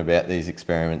spoken about these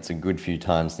experiments a good few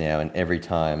times now, and every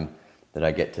time that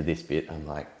I get to this bit, I'm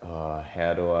like, oh,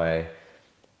 how do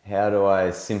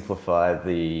I simplify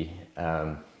the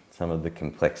some of the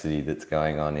complexity that's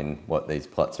going on in what these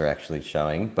plots are actually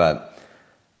showing? But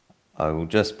I will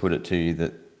just put it to you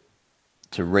that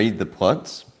to read the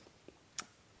plots,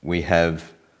 we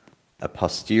have a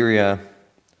posterior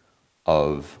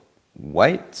of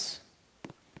weights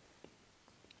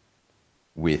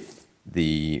with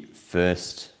the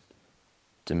first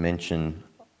dimension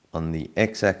on the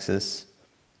x-axis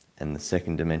and the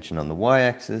second dimension on the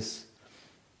y-axis,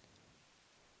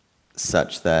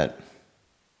 such that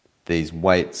these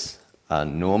weights are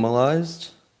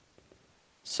normalized.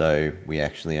 So we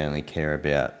actually only care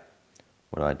about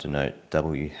what I denote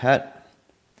W hat,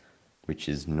 which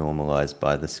is normalized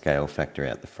by the scale factor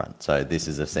out the front. So this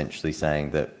is essentially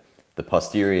saying that the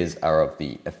posteriors are of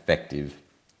the effective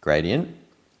gradient,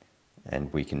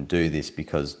 and we can do this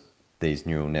because these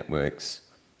neural networks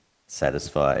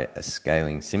satisfy a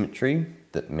scaling symmetry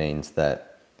that means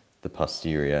that the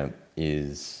posterior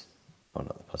is, well,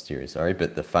 not the posterior, sorry,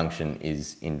 but the function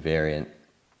is invariant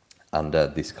under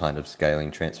this kind of scaling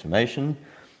transformation,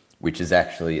 which is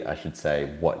actually, I should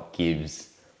say, what gives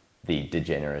the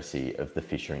degeneracy of the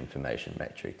Fisher information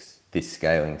matrix. This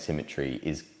scaling symmetry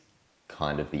is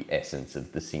kind of the essence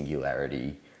of the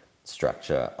singularity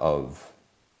structure of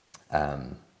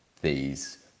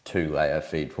these two-layer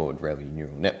feed-forward ReLU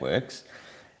neural networks.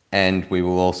 And we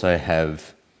will also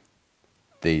have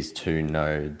these two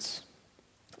nodes,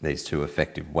 these two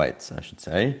effective weights, I should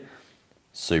say,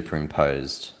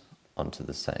 superimposed onto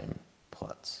the same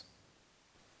plots.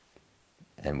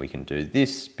 And we can do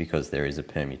this because there is a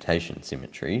permutation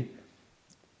symmetry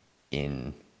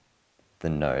in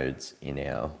the nodes in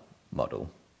our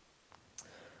model.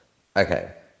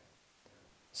 Okay,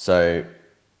 so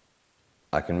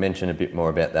I can mention a bit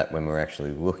more about that when we're actually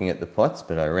looking at the plots,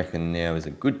 but I reckon now is a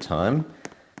good time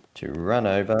to run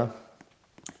over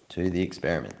to the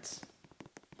experiments.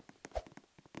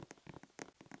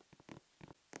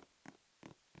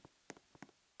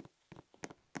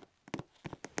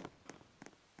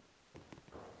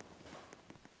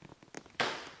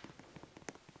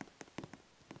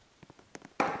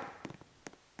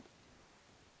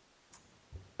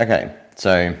 Okay,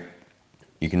 so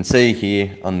you can see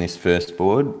here on this first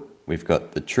board, we've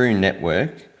got the true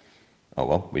network. Oh,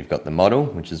 well, we've got the model,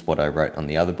 which is what I wrote on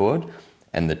the other board,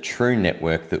 and the true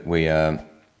network that we are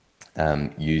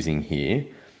using here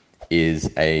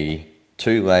is a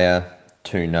two-layer,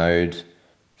 two-node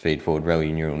feed-forward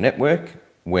ReLU neural network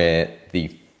where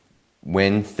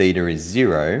when theta is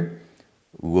 0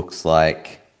 looks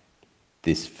like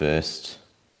this first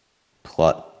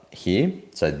plot here.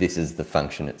 So this is the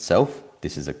function itself.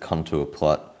 This is a contour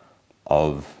plot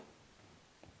of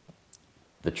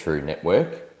the true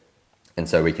network. And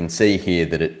so we can see here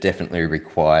that it definitely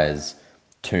requires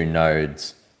two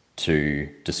nodes to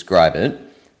describe it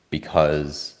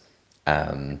because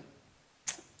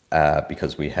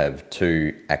we have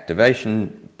two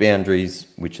activation boundaries,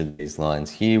 which are these lines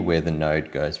here where the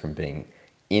node goes from being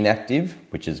inactive,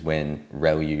 which is when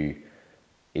ReLU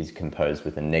is composed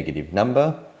with a negative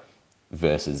number,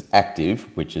 versus active,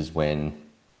 which is when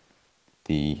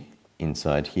the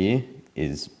inside here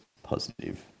is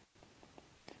positive.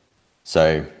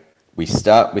 So we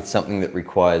start with something that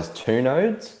requires two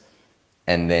nodes,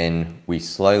 and then we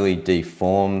slowly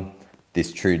deform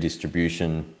this true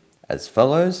distribution as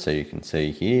follows. So you can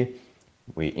see here,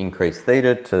 we increase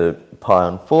theta to pi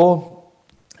on 4,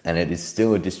 and it is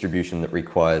still a distribution that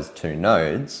requires two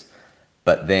nodes.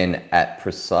 But then at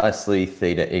precisely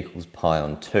theta equals pi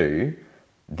on 2,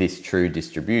 this true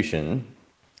distribution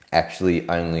actually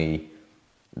only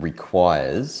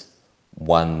requires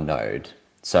one node.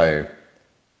 So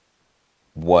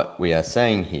what we are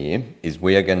saying here is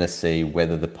we are going to see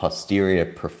whether the posterior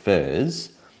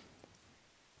prefers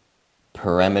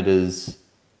parameters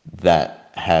that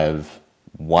have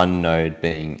one node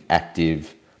being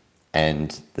active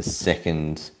and the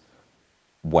second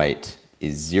weight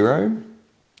is 0,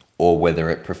 or whether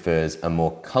it prefers a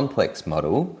more complex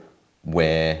model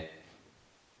where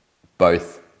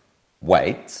both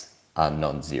weights are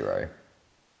non-zero.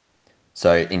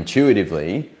 So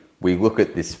intuitively, we look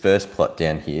at this first plot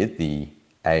down here, the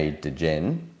A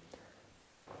degen,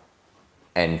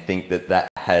 and think that that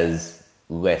has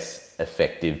less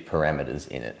effective parameters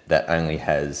in it. That only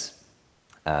has,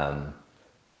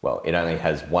 well, it only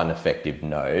has one effective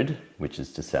node, which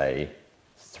is to say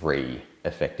 3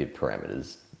 effective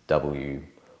parameters, W11,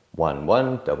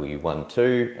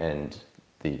 W12, and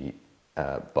the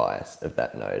bias of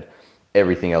that node.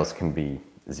 Everything else can be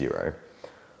 0.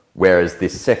 Whereas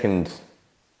this second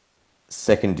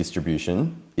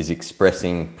distribution is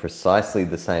expressing precisely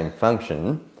the same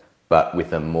function, but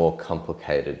with a more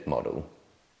complicated model.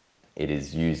 It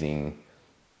is using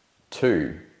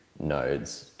 2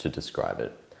 nodes to describe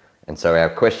it. And so our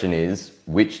question is,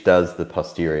 which does the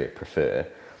posterior prefer?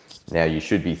 Now you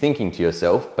should be thinking to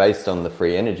yourself, based on the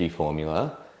free energy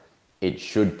formula, it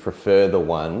should prefer the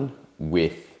one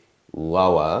with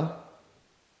lower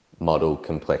model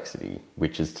complexity,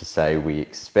 which is to say we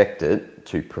expect it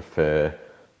to prefer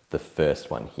the first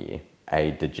one here,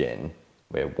 A degen,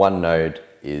 where one node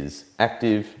is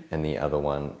active and the other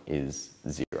one is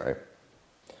 0.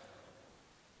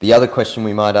 The other question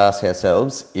we might ask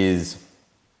ourselves is,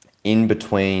 in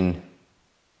between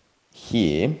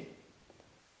here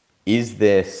is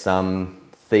there some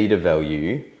theta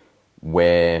value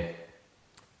where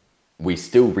we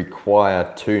still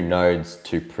require two nodes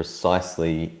to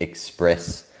precisely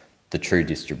express the true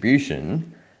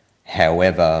distribution,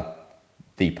 however,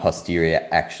 the posterior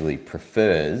actually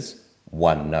prefers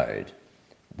one node,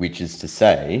 which is to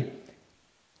say,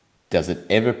 does it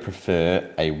ever prefer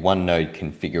a one node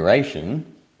configuration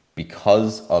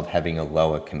because of having a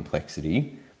lower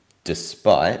complexity,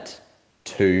 despite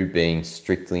two being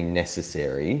strictly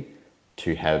necessary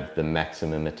to have the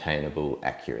maximum attainable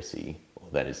accuracy, or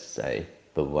that is to say,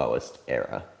 the lowest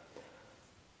error?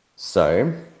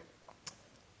 So,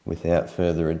 without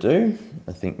further ado,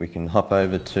 I think we can hop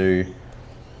over to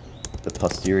the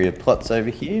posterior plots over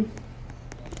here.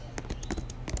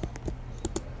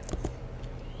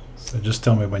 So just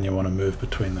tell me when you want to move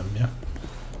between them, yeah?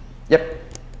 Yep.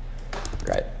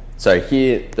 Great. So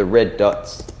here, the red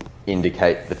dots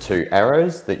indicate the two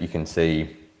arrows that you can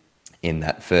see in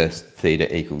that first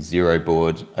theta equals 0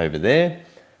 board over there.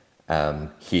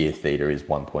 Here, theta is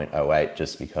 1.08,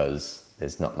 just because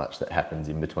there's not much that happens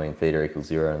in between theta equals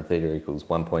 0 and theta equals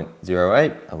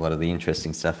 1.08. A lot of the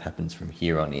interesting stuff happens from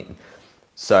here on in.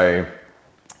 So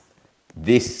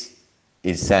this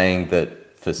is saying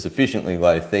that for sufficiently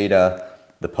low theta,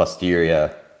 the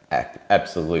posterior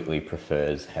absolutely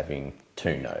prefers having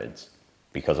two nodes,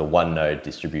 because a one node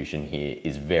distribution here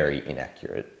is very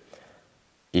inaccurate.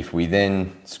 If we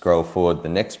then scroll forward the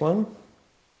next one,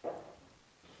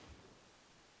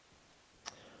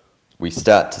 we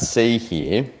start to see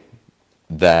here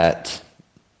that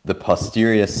the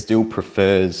posterior still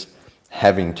prefers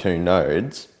having two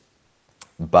nodes,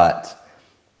 but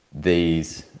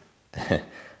these,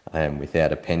 I am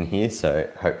without a pen here, so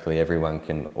hopefully everyone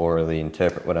can orally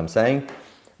interpret what I'm saying,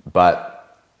 but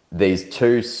these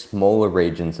two smaller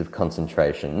regions of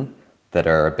concentration that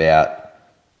are about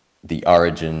the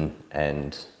origin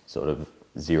and sort of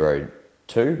 0.2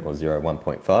 or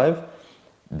 0.1.5,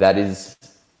 that is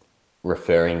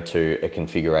referring to a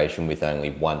configuration with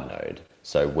only one node.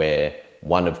 So where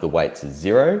one of the weights is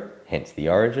 0, hence the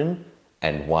origin,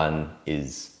 and one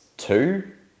is 2,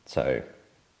 so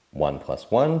 1 plus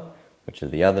 1, which are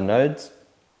the other nodes.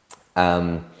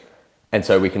 And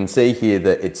so we can see here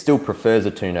that it still prefers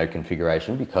a two-node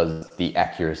configuration because the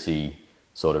accuracy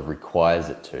sort of requires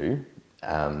it to,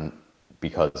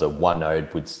 because a one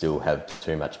node would still have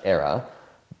too much error,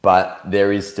 but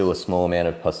there is still a small amount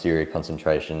of posterior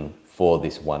concentration for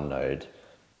this one node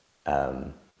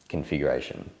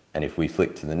configuration. And if we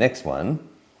flick to the next one,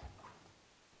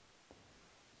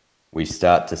 we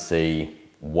start to see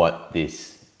what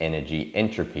this energy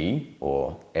entropy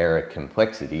or error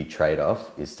complexity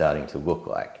trade-off is starting to look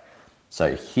like.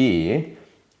 So here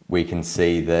we can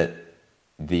see that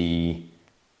the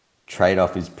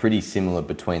trade-off is pretty similar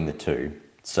between the two.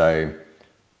 So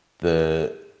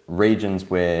the regions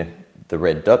where the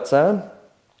red dots are,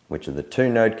 which are the two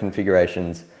node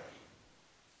configurations,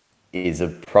 is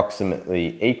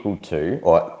approximately equal to,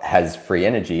 or has free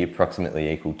energy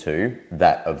approximately equal to,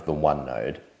 that of the one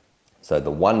node. So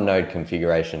the one node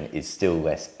configuration is still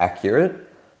less accurate,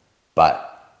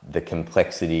 but the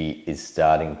complexity is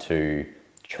starting to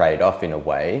trade off in a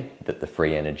way that the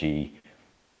free energy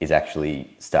is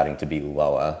actually starting to be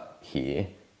lower here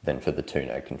than for the two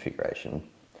node configuration.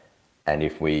 And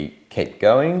if we keep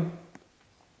going,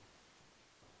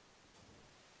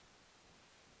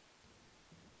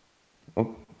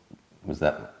 was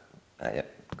that? Yeah,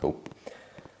 cool.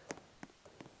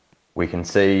 We can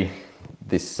see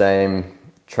this same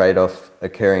trade-off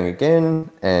occurring again,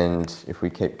 and if we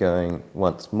keep going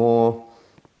once more,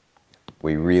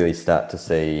 we really start to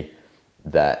see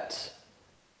that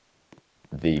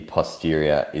the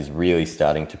posterior is really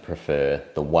starting to prefer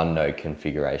the one node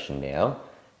configuration now,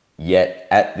 yet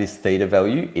at this theta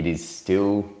value, it is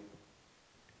still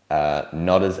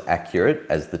not as accurate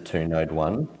as the two node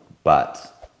one,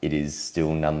 but it is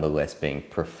still nonetheless being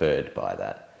preferred by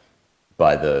that,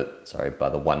 by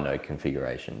the one node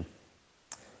configuration.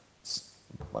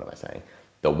 What am I saying?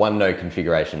 The one node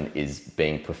configuration is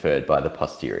being preferred by the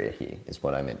posterior here, is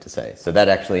what I meant to say. So that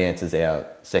actually answers our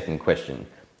second question.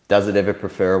 Does it ever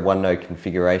prefer a one node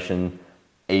configuration,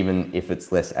 even if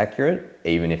it's less accurate,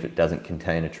 even if it doesn't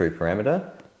contain a true parameter?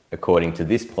 According to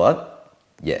this plot,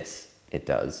 yes, it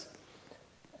does.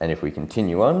 And if we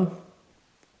continue on,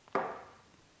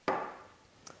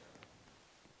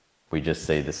 we just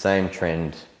see the same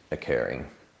trend occurring.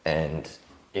 And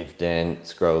if Dan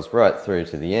scrolls right through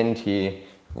to the end here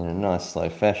in a nice slow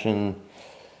fashion,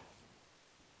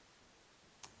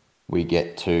 we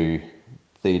get to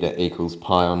theta equals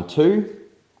pi on 2,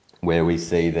 where we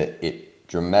see that it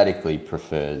dramatically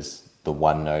prefers the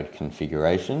one node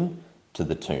configuration to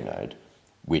the two node,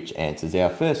 which answers our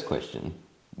first question.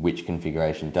 Which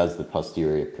configuration does the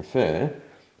posterior prefer?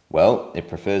 Well, it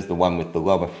prefers the one with the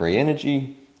lower free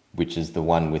energy, which is the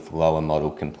one with lower model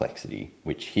complexity,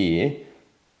 which here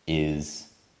is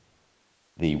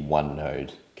the one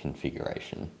node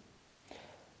configuration.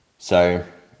 So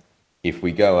if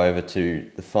we go over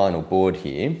to the final board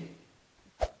here,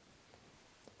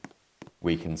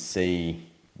 we can see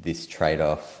this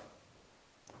trade-off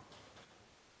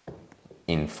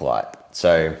in flight.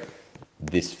 So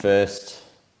these plots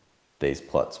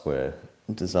were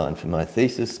designed for my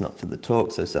thesis, not for the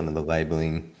talk, so some of the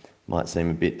labeling might seem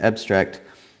a bit abstract.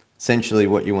 Essentially,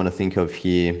 what you want to think of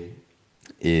here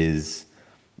is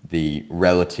the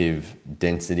relative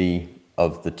density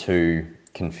of the two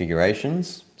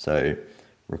configurations. So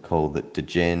recall that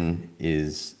degen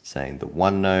is saying the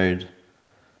one node,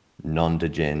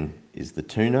 non-degen is the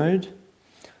two node.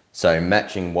 So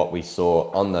matching what we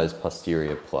saw on those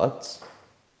posterior plots,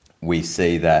 we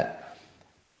see that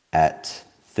at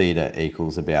theta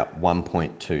equals about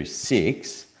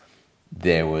 1.26,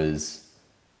 there was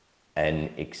an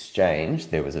exchange,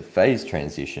 there was a phase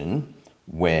transition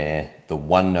where the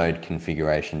one node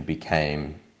configuration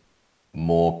became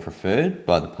more preferred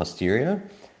by the posterior.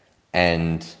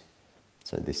 And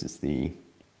so this is the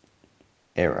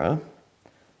error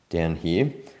down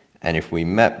here. And if we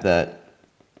map that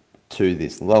to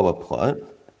this lower plot,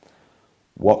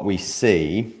 what we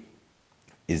see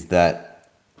is that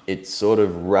it sort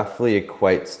of roughly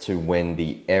equates to when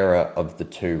the error of the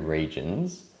two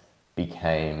regions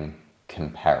became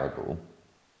comparable.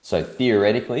 So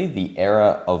theoretically, the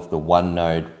error of the one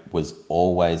node was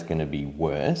always going to be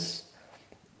worse,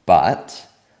 but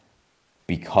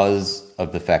because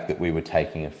of the fact that we were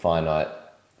taking a finite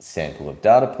sample of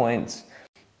data points,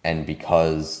 and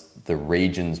because the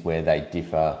regions where they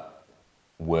differ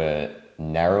were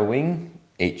narrowing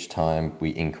each time we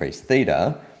increased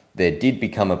theta, there did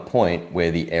become a point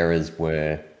where the errors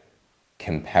were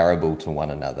comparable to one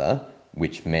another,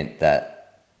 which meant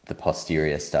that the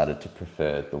posterior started to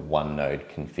prefer the one node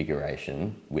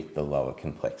configuration with the lower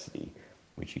complexity,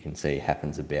 which you can see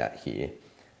happens about here.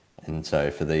 And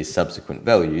so for these subsequent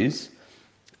values,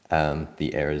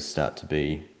 the errors start to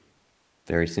be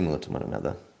very similar to one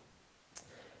another.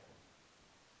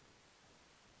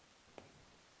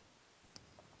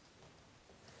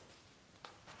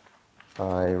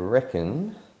 I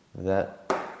reckon that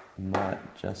might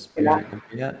just be about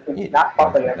it. That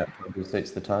probably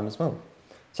suits the time as well.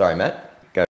 Sorry,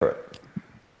 Matt, go for it.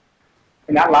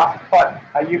 In that last plot,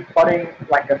 are you plotting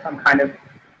like some kind of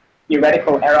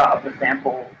theoretical error of the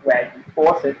sample where you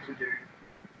force it to do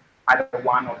either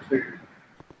one or two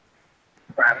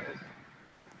parameters?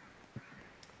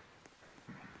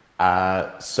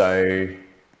 So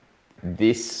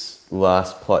this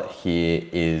last plot here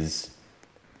is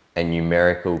a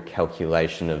numerical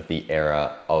calculation of the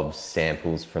error of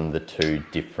samples from the two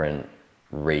different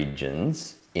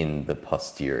regions in the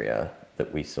posterior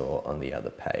that we saw on the other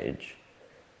page.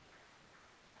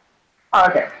 Oh,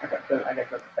 okay. So I guess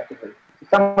that's effectively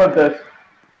some of those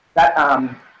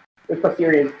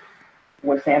posteriors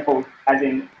were sampled, as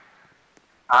in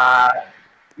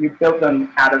you built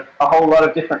them out of a whole lot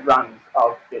of different runs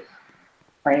of this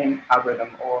training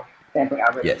algorithm or sampling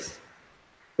algorithm. Yes.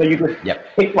 So you could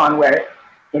pick one where,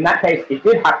 in that case, it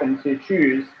did happen to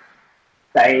choose,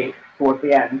 say, towards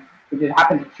the end, it did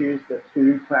happen to choose the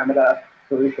two-parameter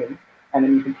solution, and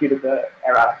then you computed the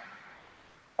error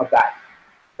of that.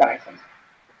 That makes sense.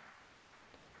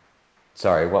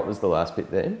 Sorry, what was the last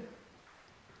bit there?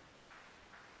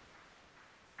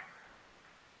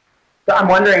 So I'm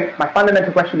wondering, my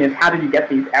fundamental question is, how did you get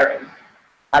these errors?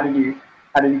 How did you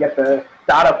get the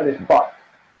data for this plot?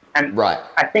 And right.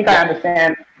 I think I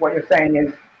understand what you're saying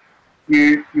is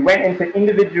you went into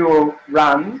individual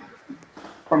runs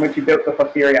from which you built the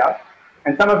posterior,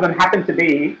 and some of them happen to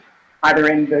be either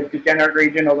in the degenerate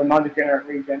region or the non-degenerate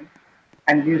region,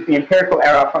 and use the empirical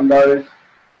error from those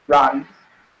runs,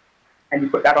 and you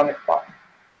put that on this plot.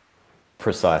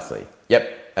 Precisely.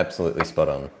 Yep, absolutely spot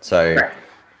on. So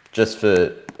just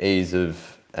for ease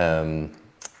of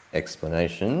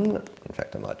explanation, in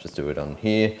fact, I might just do it on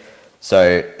here.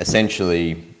 So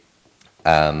essentially,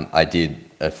 I did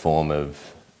a form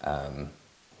of, I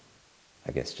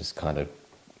guess, just kind of,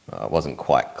 it wasn't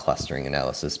quite clustering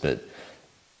analysis, but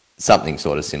something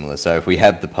sort of similar. So if we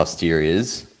have the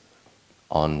posteriors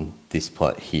on this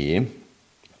plot here,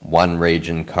 one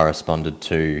region corresponded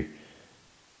to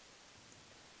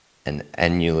an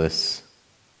annulus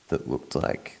that looked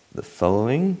like the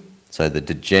following. So the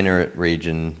degenerate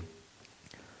region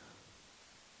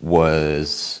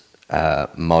was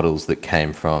models that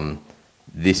came from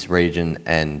this region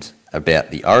and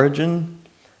about the origin,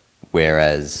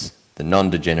 whereas the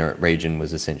non-degenerate region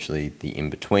was essentially the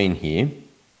in-between here.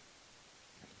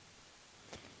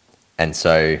 And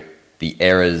so the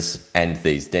errors and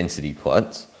these density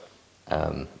plots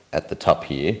at the top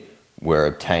here were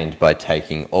obtained by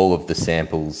taking all of the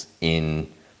samples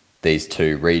in these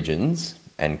two regions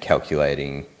and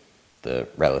calculating the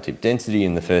relative density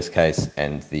in the first case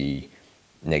and the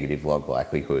negative log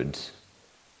likelihood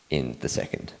in the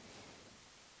second.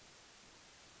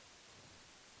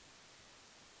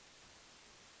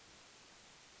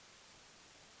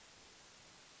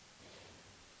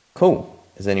 Cool.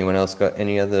 Has anyone else got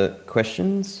any other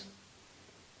questions?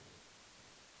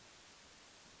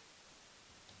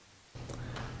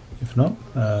 If not,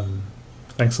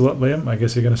 thanks a lot, Liam. I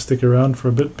guess you're going to stick around for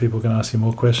a bit. People can ask you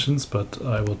more questions, but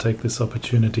I will take this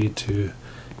opportunity to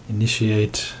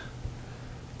initiate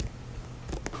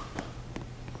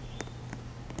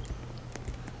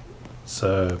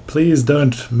so please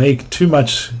don't make too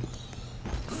much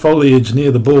foliage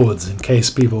near the boards in case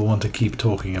people want to keep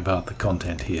talking about the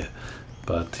content here.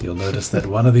 But you'll notice that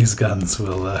one of these guns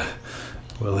will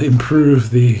improve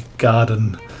the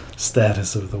garden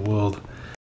status of the world.